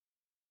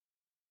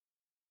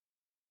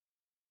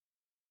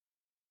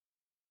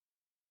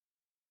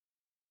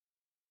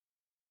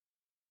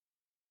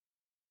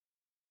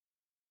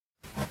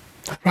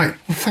 Right,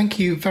 well, thank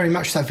you very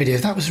much for that video.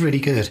 That was really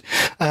good.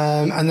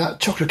 And that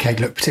chocolate cake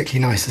looked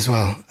particularly nice as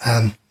well.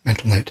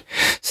 Mental note.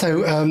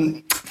 So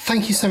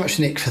thank you so much,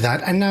 Nick, for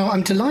that. And now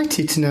I'm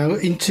delighted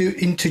to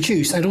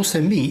introduce and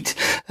also meet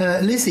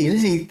Lizzie.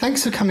 Lizzie,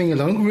 thanks for coming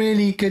along.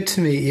 Really good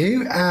to meet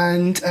you.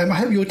 And I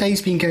hope your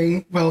day's been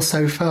going well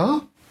so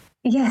far.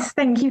 Yes,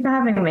 thank you for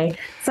having me.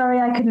 Sorry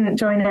I couldn't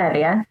join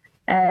earlier,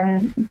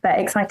 but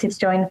excited to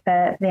join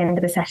for the end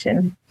of the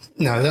session.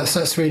 No,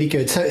 that's really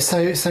good.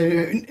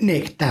 So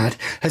Nick, Dad,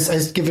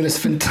 has given us a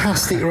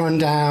fantastic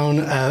rundown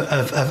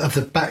of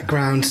the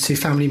background to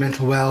family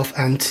mental wealth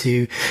and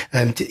to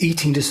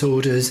eating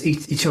disorders,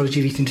 etiology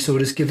of eating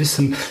disorders. Give us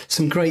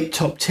some great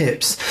top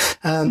tips.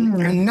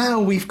 And now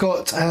we've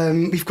got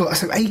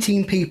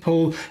 18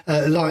 people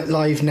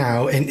live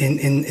now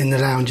in the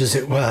lounge, as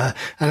it were.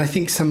 And I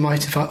think some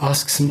might have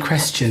asked some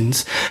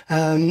questions.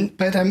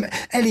 But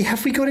Ellie,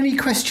 have we got any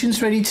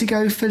questions ready to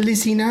go for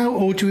Lizzie now,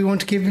 or do we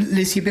want to give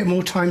Lizzie a bit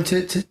more time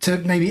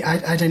to maybe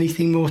add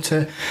anything more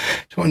to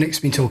what Nick's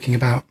been talking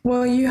about?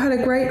 Well, you had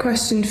a great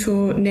question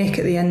for Nick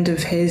at the end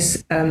of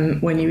his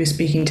when you were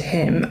speaking to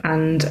him,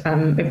 and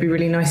it'd be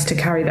really nice to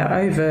carry that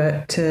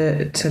over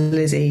to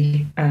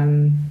Lizzie,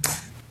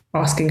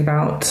 asking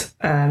about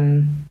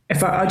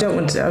if I don't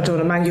want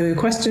to mangle your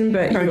question,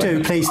 but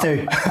please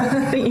do.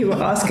 I think you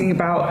were asking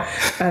about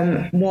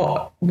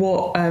what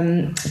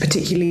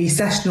particularly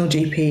sessional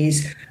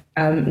GPs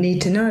need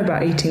to know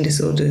about eating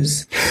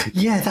disorders.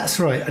 Yeah, that's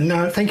right. And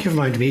now, thank you for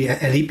reminding me,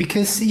 Ellie,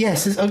 because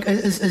yes, as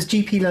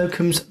GP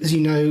locums, as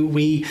you know,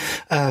 we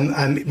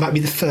it might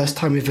be the first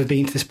time we've ever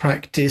been to this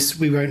practice.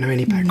 We won't know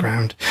any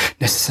background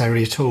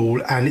necessarily at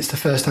all, and it's the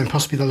first time,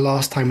 possibly the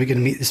last time, we're going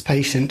to meet this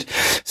patient.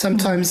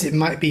 Sometimes it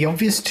might be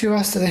obvious to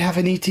us that they have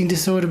an eating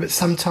disorder, but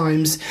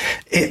sometimes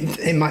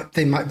they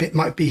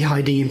might be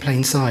hiding in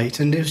plain sight.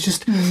 And it was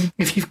just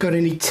if you've got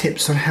any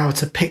tips on how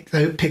to pick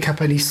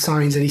up any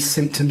signs, any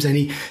symptoms,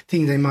 anything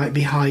they might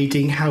be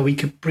hiding, how we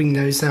could bring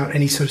those out,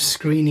 any sort of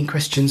screening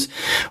questions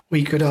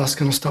we could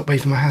ask, and I'll stop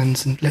waving my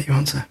hands and let you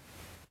answer.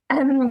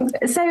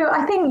 So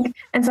I think,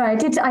 and sorry,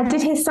 I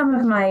did hear some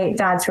of my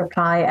dad's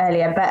reply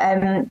earlier, but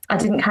I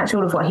didn't catch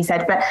all of what he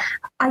said. But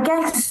I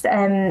guess,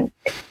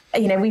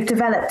 we've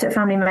developed at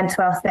Family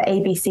Mental Health the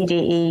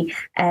ABCDE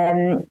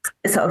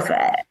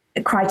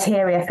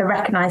criteria for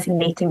recognising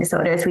an eating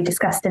disorder, as we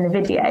discussed in the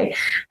video.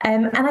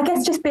 And I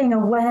guess just being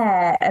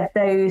aware of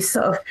those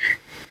sort of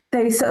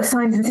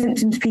signs and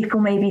symptoms people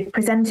may be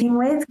presenting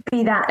with,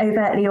 be that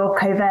overtly or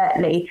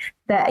covertly,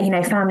 that,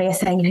 family are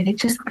saying, they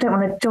just don't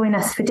want to join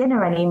us for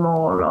dinner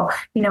anymore, or,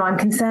 I'm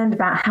concerned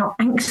about how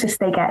anxious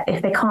they get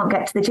if they can't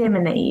get to the gym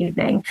in the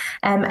evening,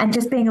 and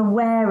just being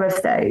aware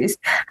of those.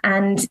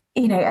 And,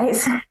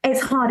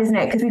 it's hard, isn't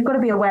it? Because we've got to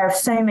be aware of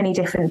so many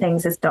different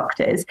things as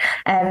doctors.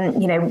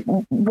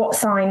 What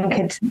sign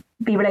could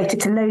be related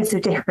to loads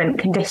of different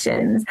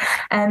conditions.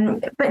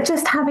 But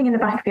just having in the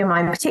back of your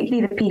mind,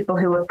 particularly the people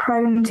who are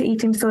prone to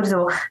eating disorders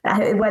or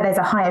where there's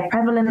a higher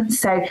prevalence.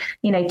 So,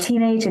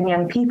 teenage and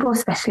young people,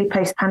 especially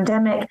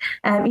post-pandemic,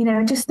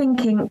 and just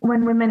thinking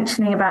when we're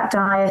mentioning about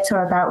diet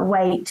or about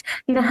weight,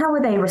 how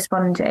are they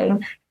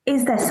responding?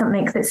 Is there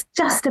something that's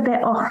just a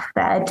bit off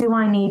there? Do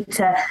I need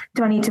to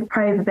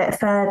probe a bit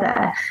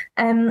further?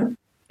 And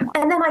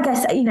then I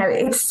guess,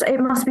 it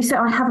must be so,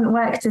 I haven't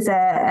worked as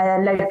a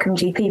locum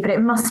GP, but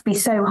it must be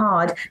so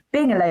hard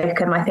being a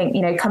locum, I think,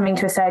 coming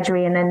to a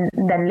surgery and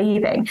then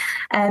leaving.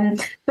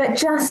 But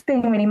just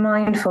being really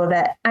mindful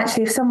that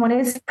actually if someone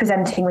is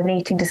presenting with an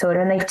eating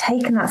disorder and they've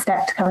taken that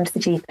step to come to the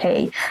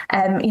GP,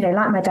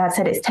 like my dad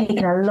said, it's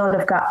taken a lot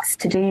of guts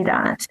to do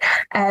that.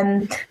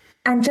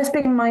 And just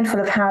being mindful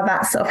of how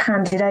that's sort of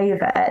handed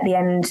over at the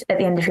end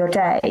of your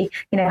day,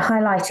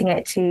 highlighting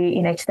it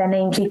to their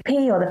named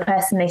GP or the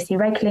person they see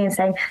regularly and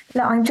saying,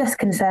 look, I'm just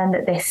concerned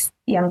that this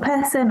young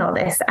person or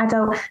this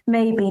adult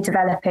may be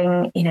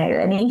developing,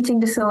 an eating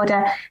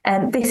disorder.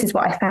 And this is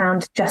what I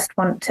found. Just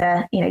want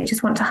to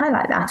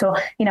highlight that. Or,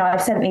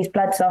 I've sent these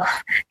bloods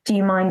off. Do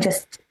you mind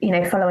just,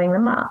 following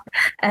them up?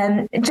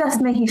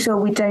 Just making sure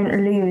we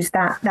don't lose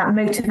that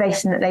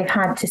motivation that they've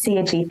had to see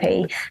a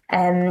GP,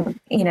 and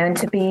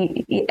to be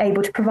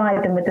able to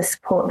provide them with the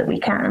support that we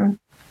can.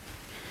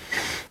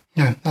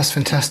 No, that's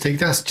fantastic.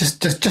 That's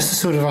just the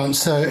sort of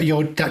answer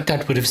your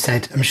dad would have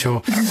said, I'm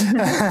sure.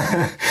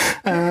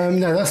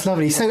 No, that's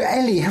lovely. So,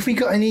 Ellie, have we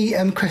got any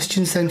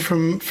questions then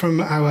from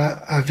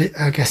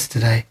our guest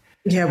today?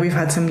 Yeah, we've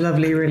had some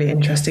lovely, really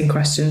interesting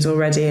questions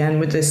already,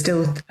 and there's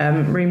still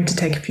room to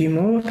take a few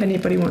more if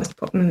anybody wants to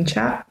pop them in the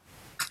chat.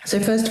 So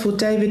first of all,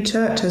 David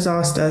Church has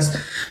asked us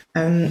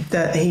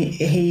that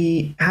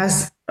he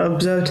has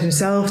observed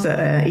himself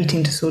that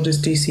eating disorders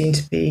do seem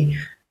to be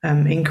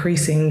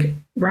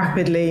increasing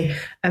rapidly.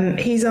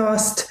 He's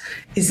asked,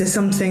 is there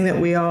something that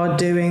we are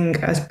doing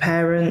as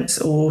parents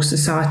or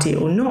society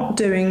or not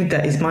doing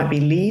that might be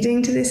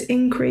leading to this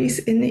increase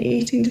in the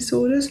eating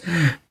disorders?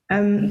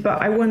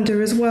 But I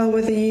wonder as well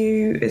whether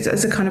you,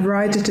 as a kind of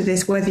rider to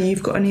this, whether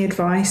you've got any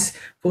advice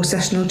for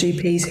sessional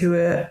GPs who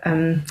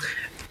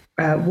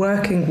are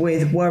working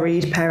with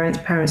worried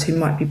parents who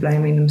might be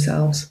blaming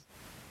themselves.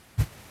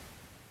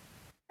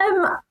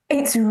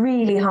 It's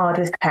really hard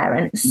with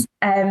parents.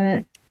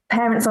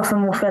 Parents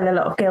often will feel a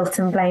lot of guilt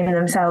and blame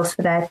themselves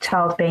for their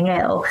child being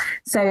ill.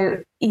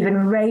 So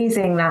even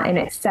raising that in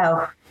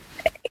itself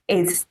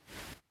is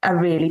a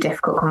really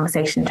difficult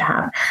conversation to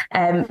have,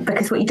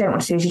 because what you don't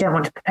want to do is you don't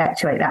want to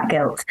perpetuate that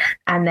guilt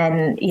and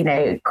then,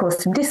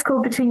 cause some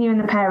discord between you and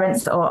the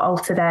parents or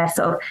alter their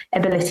sort of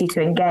ability to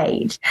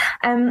engage.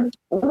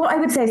 What I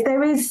would say is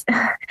there is,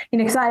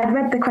 because I had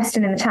read the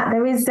question in the chat,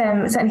 there is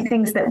certainly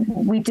things that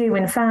we do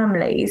in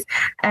families.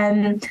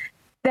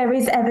 There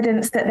is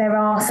evidence that there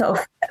are sort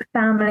of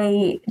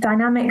family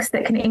dynamics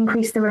that can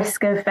increase the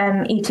risk of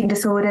eating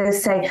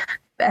disorders. So,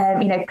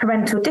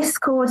 parental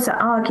discord, so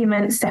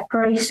arguments,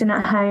 separation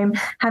at home,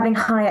 having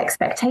high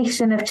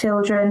expectation of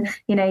children.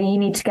 You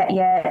need to get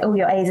all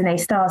your A's and A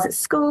stars at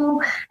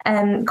school,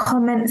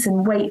 comments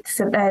and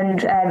weights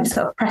and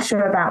sort of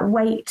pressure about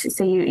weight.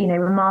 So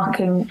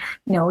remarking,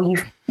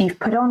 you've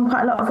put on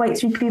quite a lot of weight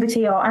through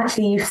puberty, or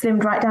actually you've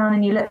slimmed right down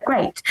and you look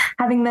great.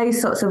 Having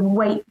those sorts of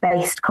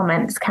weight-based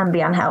comments can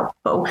be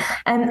unhelpful,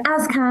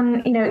 as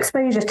can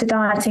exposure to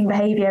dieting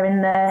behaviour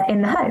in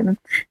the home.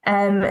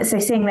 So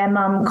seeing their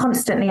mum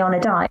constantly on a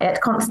diet,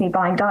 constantly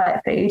buying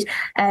diet food,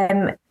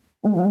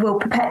 will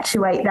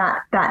perpetuate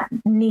that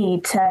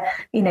need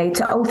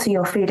to alter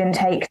your food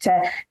intake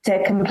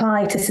to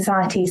comply to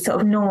society's sort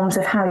of norms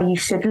of how you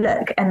should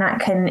look, and that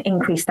can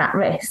increase that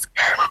risk.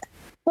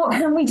 What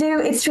can we do?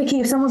 It's tricky.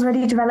 If someone's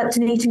already developed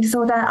an eating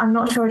disorder, I'm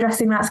not sure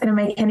addressing that's going to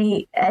make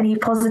any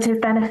positive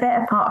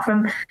benefit apart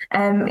from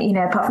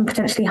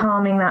potentially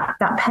harming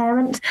that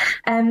parent.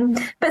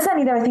 But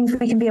certainly there are things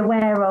we can be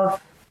aware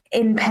of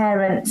in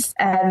parents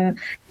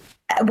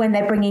when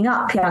they're bringing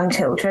up young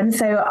children.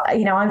 So,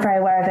 I'm very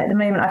aware of it at the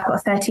moment. I've got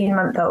a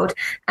 13-month-old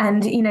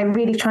and,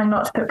 really trying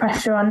not to put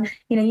pressure on,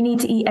 you need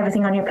to eat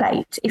everything on your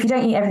plate. If you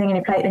don't eat everything on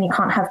your plate, then you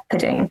can't have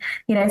pudding.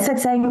 Instead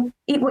of saying,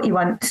 eat what you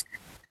want.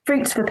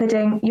 Fruits for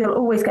pudding, you'll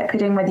always get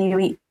pudding whether you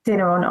eat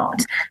dinner or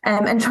not.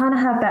 And trying to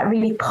have that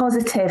really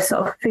positive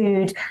sort of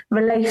food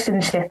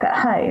relationship at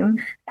home,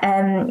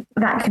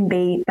 that can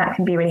be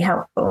really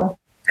helpful.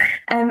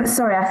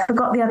 Sorry, I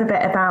forgot the other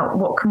bit about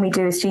what can we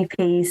do as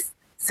GPs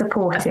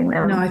supporting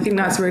them. No, I think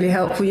that's really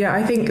helpful. Yeah,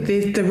 I think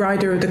the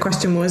rider of the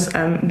question was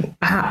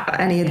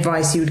any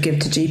advice you would give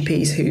to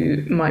GPs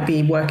who might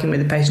be working with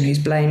a parent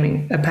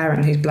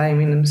who's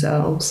blaming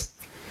themselves.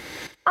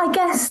 I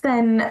guess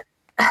then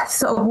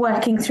sort of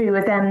working through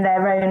with them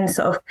their own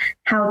sort of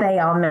how they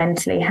are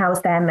mentally,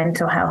 how's their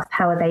mental health,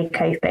 how are they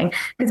coping?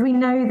 Because we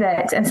know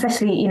that, and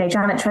especially,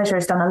 Janet Treasure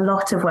has done a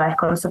lot of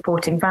work on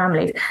supporting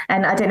families.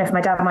 And I don't know if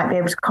my dad might be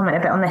able to comment a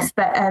bit on this,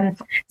 but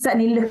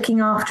certainly looking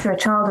after a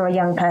child or a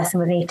young person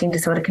with an eating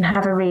disorder can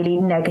have a really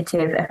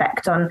negative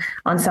effect on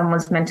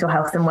someone's mental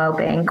health and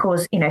well-being,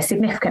 cause, a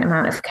significant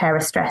amount of carer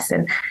stress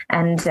and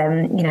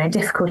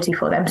difficulty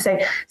for them. So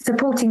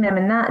supporting them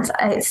in that,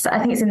 I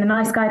think it's in the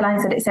NICE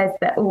guidelines that it says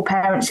that all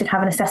parents should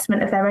have an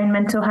assessment of their own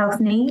mental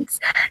health needs.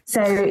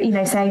 So,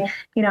 saying,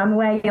 I'm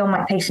aware you're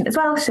my patient as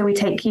well. Shall we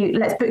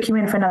let's book you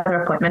in for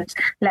another appointment.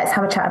 Let's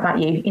have a chat about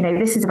you.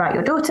 This is about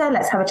your daughter.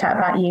 Let's have a chat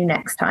about you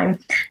next time.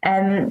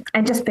 And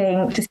just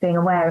being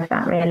aware of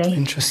that, really.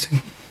 Interesting.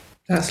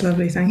 That's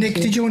lovely. Thank you. Nick,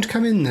 did you want to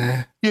come in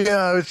there? Yeah,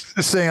 I was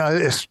saying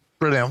it's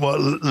brilliant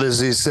what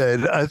Lizzie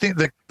said. I think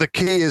the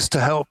key is to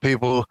help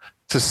people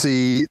to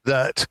see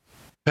that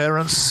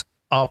parents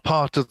are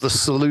part of the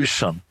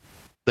solution.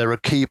 They're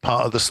a key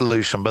part of the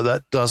solution, but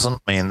that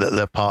doesn't mean that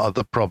they're part of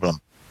the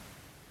problem.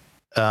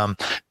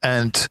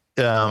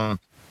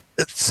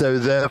 So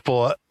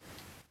therefore,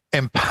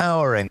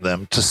 empowering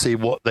them to see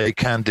what they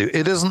can do.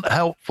 It isn't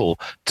helpful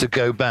to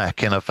go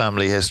back in a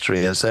family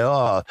history and say,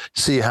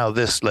 see how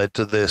this led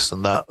to this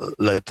and that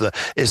led to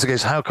that. It's the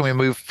case, how can we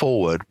move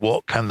forward?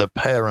 What can the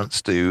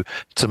parents do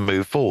to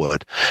move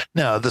forward?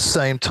 Now, at the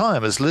same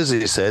time, as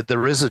Lizzie said,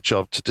 there is a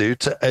job to do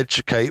to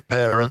educate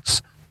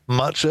parents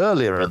much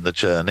earlier in the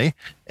journey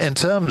in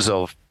terms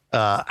of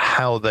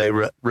how they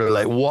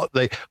relate,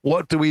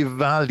 what do we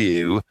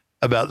value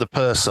about the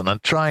person,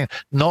 and trying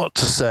not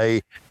to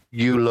say,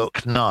 you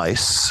look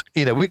nice.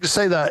 We can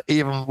say that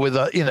even with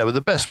with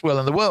the best will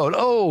in the world.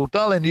 Oh,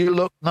 darling, you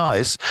look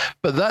nice.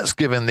 But that's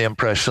giving the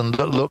impression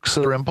that looks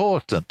are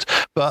important.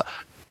 But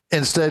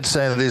instead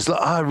saying these,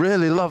 I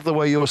really love the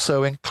way you're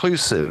so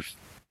inclusive.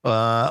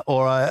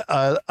 Or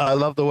I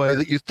love the way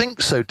that you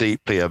think so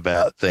deeply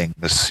about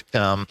things.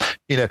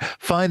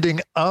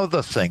 Finding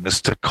other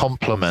things to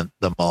compliment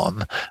them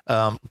on.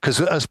 Because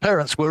as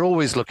parents, we're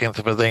always looking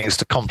for things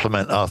to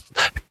compliment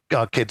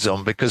our kids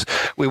on, because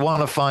we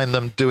want to find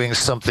them doing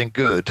something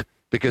good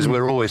because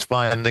we're always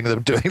finding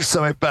them doing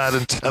something bad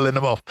and telling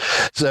them off.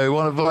 So we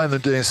want to find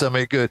them doing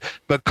something good,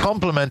 but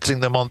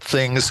complimenting them on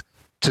things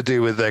to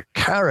do with their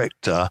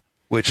character,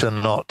 which are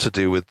not to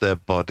do with their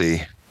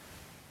body.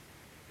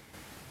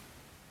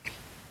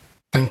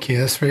 Thank you.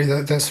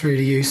 That's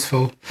really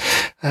useful.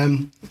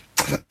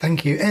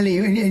 Thank you. Ellie,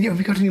 have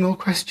we got any more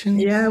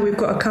questions? Yeah, we've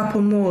got a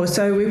couple more.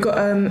 So we've got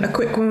a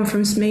quick one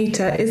from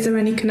Smita. Is there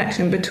any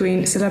connection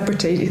between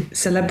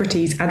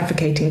celebrities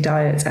advocating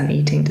diets and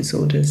eating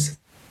disorders?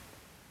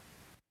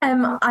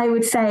 I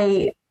would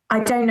say I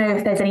don't know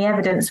if there's any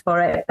evidence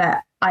for it,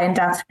 but I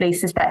undoubtedly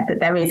suspect that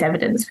there is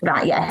evidence for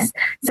that, yes.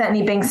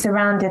 Certainly being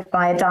surrounded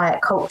by a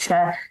diet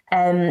culture,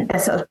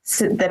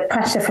 the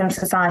pressure from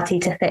society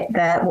to fit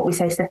what we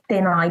say is the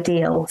thin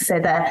ideal. So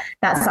that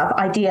sort of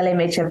ideal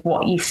image of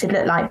what you should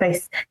look like,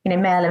 both,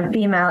 male and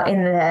female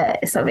in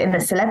the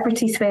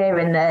celebrity sphere,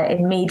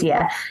 in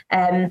media.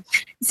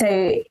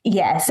 So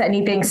yeah,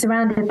 certainly being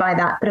surrounded by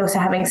that, but also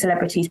having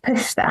celebrities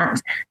push that.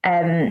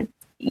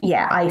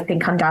 Yeah, I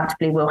think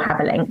undoubtedly will have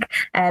a link.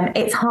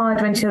 It's hard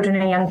when children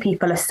and young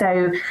people are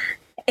so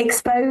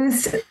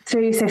exposed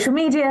through social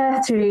media,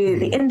 through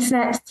the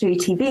internet, through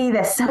TV.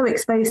 They're so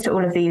exposed to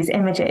all of these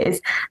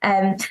images.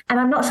 And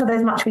I'm not sure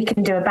there's much we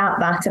can do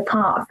about that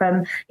apart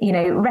from,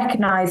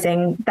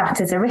 recognising that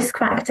as a risk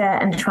factor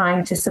and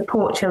trying to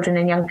support children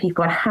and young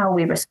people and how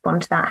we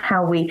respond to that,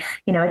 how we,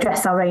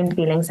 address our own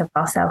feelings of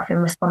ourselves in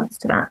response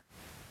to that.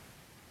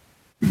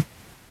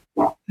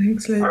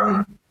 Thanks,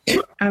 Lily.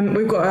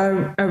 We've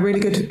got a really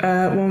good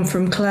one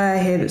from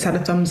Claire here that's had a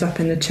thumbs up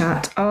in the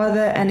chat. Are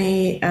there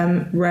any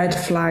red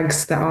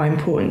flags that are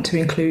important to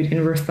include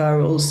in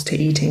referrals to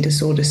eating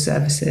disorder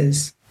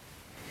services?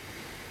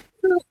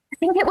 I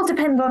think it will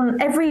depend on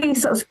every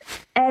sort of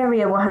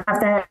area will have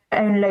their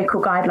own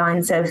local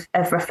guidelines of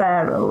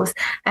referrals.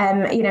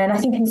 And I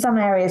think in some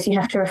areas you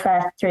have to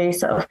refer through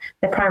sort of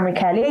the primary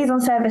care liaison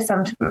service,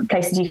 some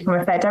places you can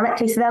refer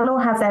directly. So they'll all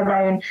have their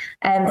own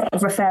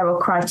referral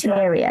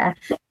criteria.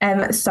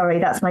 Sorry,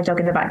 that's my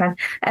dog in the background.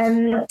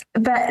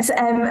 But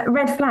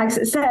red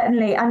flags,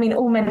 certainly,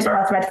 all mental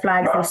health red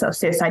flags are sort of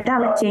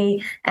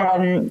suicidality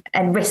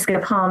and risk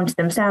of harm to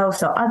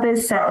themselves or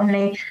others,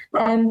 certainly.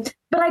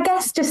 But I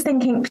guess just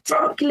thinking,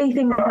 particularly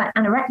things like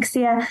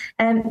anorexia,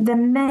 the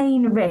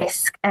main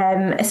risk,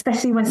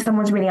 especially when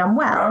someone's really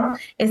unwell,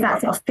 is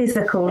that sort of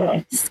physical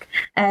risk.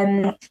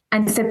 And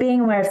so being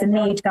aware of the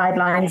NEED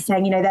guidelines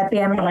saying, their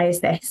BMI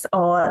is this,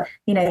 or,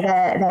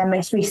 their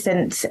most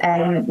recent,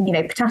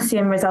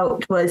 potassium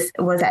result was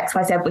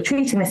XYZ. We're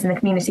treating this in the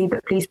community,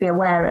 but please be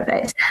aware of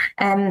it.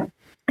 And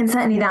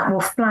certainly that will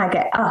flag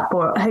it up,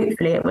 or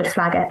hopefully it would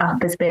flag it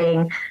up as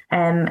being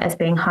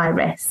high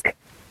risk.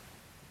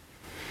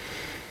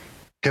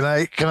 Can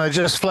I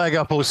just flag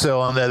up also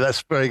on there?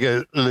 That's very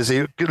good,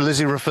 Lizzie.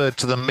 Lizzie referred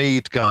to the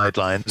MEAD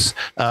guidelines,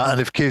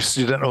 and if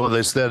you don't know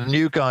this, there are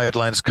new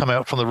guidelines come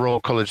out from the Royal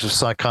College of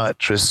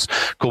Psychiatrists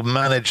called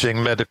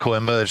Managing Medical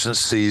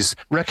Emergencies,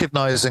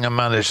 Recognizing and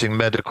Managing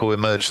Medical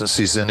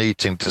Emergencies in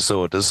Eating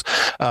Disorders.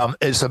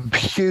 It's a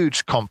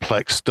huge,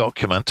 complex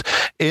document.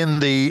 In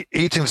the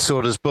Eating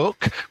Disorders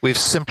book, we've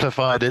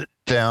simplified it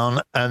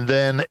down, and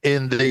then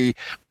in the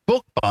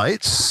book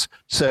bites.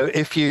 So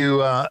if you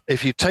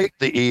take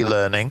the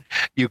e-learning,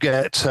 you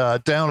get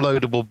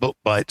downloadable book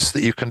bites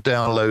that you can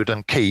download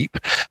and keep.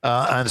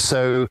 And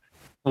so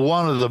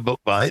one of the book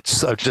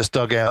bites I've just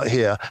dug out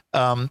here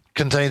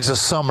contains a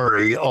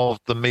summary of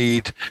the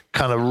MEAD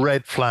kind of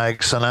red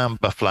flags and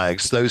amber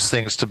flags, those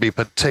things to be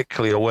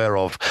particularly aware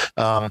of.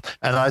 And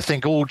I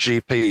think all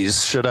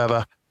GPs should have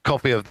a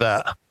copy of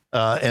that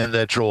in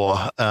their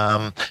drawer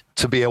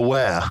to be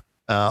aware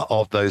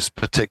of those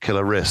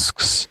particular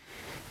risks.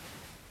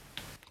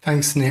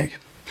 Thanks, Nick.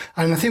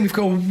 And I think we've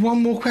got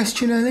one more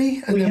question,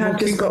 Ellie. We have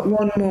just got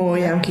one more.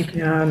 Yeah, I'm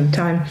keeping an eye on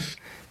time.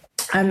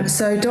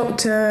 So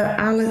Dr.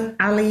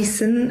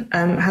 Allison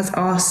has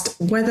asked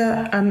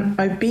whether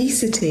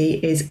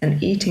obesity is an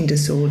eating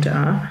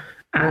disorder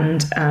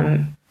and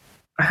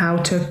how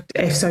to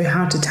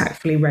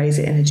tactfully raise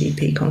it in a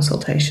GP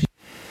consultation.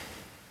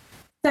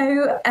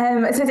 So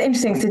it's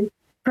interesting. So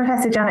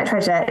Professor Janet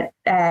Treasure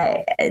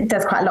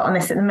does quite a lot on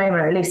this at the moment,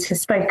 or at least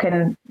has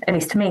spoken, at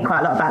least to me, quite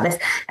a lot about this,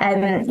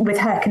 with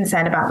her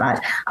concern about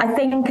that. I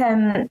think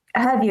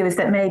her view is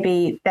that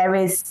maybe there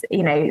is,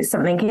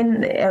 something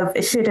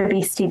should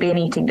obesity be an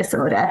eating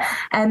disorder?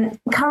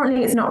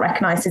 Currently, it's not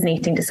recognised as an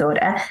eating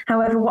disorder.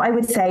 However, what I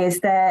would say is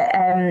that,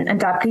 and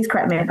Dad, please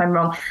correct me if I'm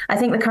wrong, I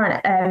think the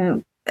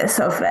current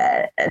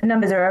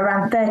numbers are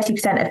around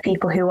 30% of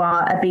people who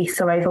are obese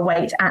or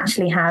overweight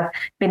actually have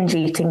binge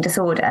eating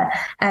disorder.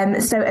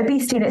 So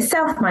obesity in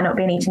itself might not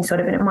be an eating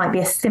disorder, but it might be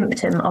a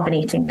symptom of an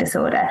eating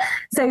disorder.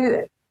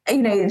 So,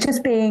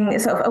 just being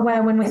sort of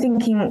aware when we're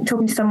talking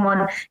to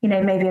someone,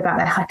 maybe about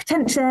their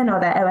hypertension or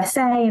their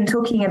OSA and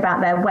talking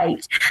about their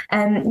weight,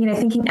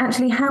 thinking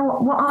actually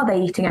what are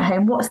they eating at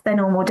home? What's their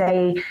normal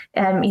day?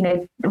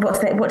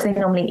 What do they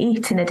normally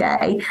eat in a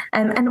day?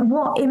 And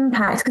what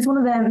impact, because one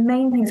of the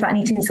main things about an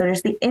eating disorder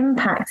is the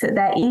impact that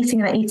their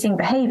eating and their eating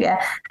behaviour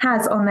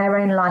has on their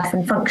own life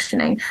and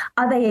functioning.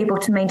 Are they able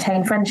to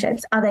maintain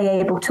friendships? Are they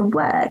able to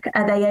work?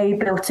 Are they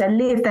able to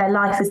live their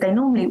life as they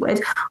normally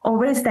would?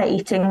 Or is their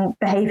eating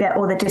behaviour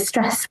or the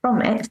distress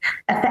from it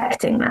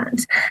affecting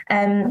that?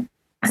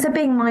 So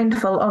being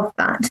mindful of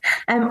that.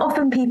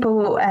 Often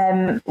people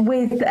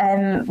with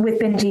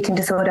binge eating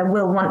disorder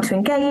will want to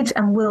engage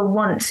and will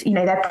want,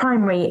 their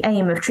primary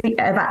aim of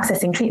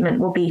accessing treatment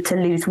will be to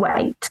lose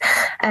weight.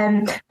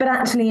 But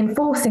actually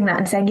enforcing that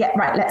and saying, yeah,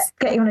 right, let's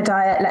get you on a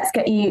diet, let's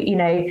get you,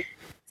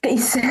 get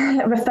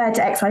you referred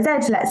to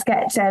XYZ,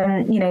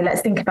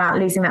 let's think about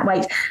losing that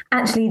weight.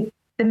 Actually,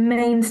 the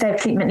mainstay of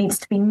treatment needs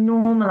to be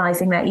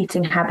normalising their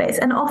eating habits.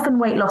 And often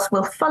weight loss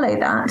will follow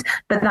that,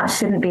 but that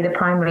shouldn't be the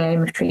primary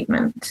aim of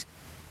treatment.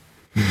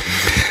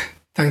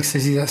 Thanks,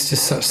 Lizzie. That's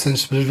just such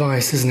sensible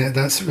advice, isn't it?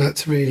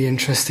 That's really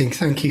interesting.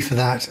 Thank you for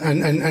that,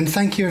 and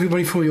thank you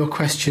everybody for your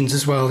questions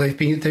as well. They've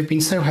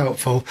been so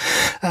helpful.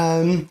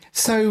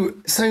 So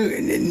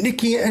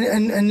Nikki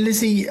and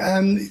Lizzie,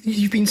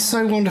 you've been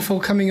so wonderful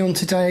coming on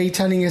today,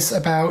 telling us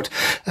about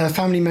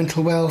family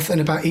mental wealth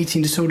and about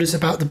eating disorders,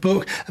 about the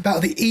book,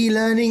 about the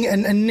e-learning.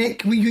 And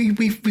Nick,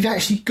 we've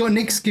actually got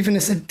Nick's given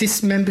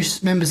us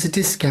members a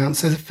discount.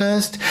 So the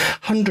first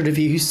 100 of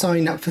you who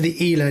sign up for the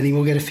e-learning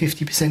will get a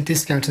 50%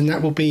 discount, and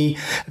that will be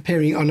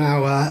appearing on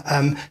our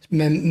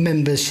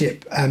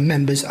membership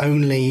members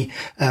only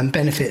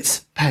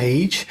benefits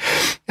page.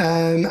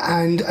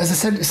 And as I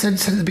said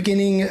at the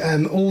beginning,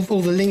 all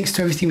the links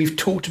to everything we've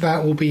talked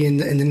about will be in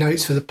the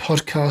notes for the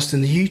podcast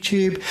and the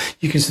YouTube.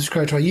 You can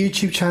subscribe to our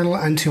YouTube channel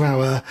and to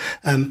our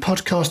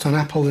podcast on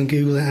Apple and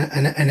Google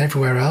and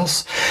everywhere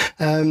else.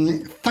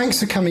 Thanks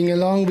for coming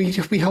along. We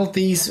hold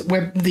these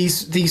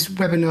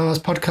webinars,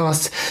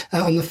 podcasts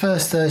on the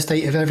first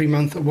Thursday of every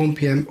month at 1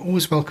 p.m.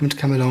 Always welcome to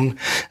come along.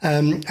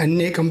 And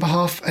Nick, on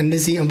behalf, and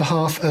Lizzie, on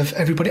behalf of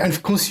everybody, and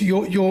of course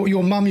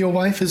your mum, your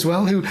wife as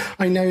well, who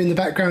I know in the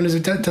background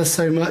does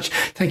so much.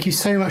 Thank you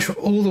so much for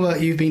all the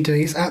work you've been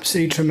doing. It's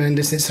absolutely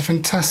tremendous. It's a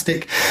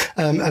fantastic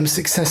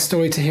success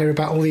story to hear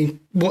about all the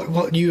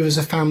what you as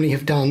a family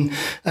have done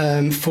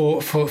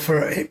for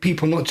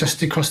people not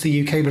just across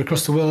the UK but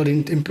across the world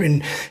in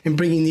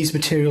bringing these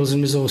materials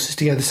and resources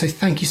together. So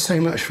thank you so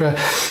much for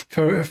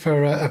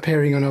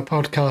appearing on our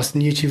podcast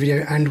and YouTube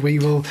video, and we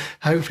will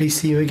hopefully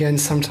see you again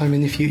sometime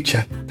in the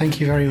future. Thank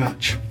you very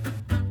much.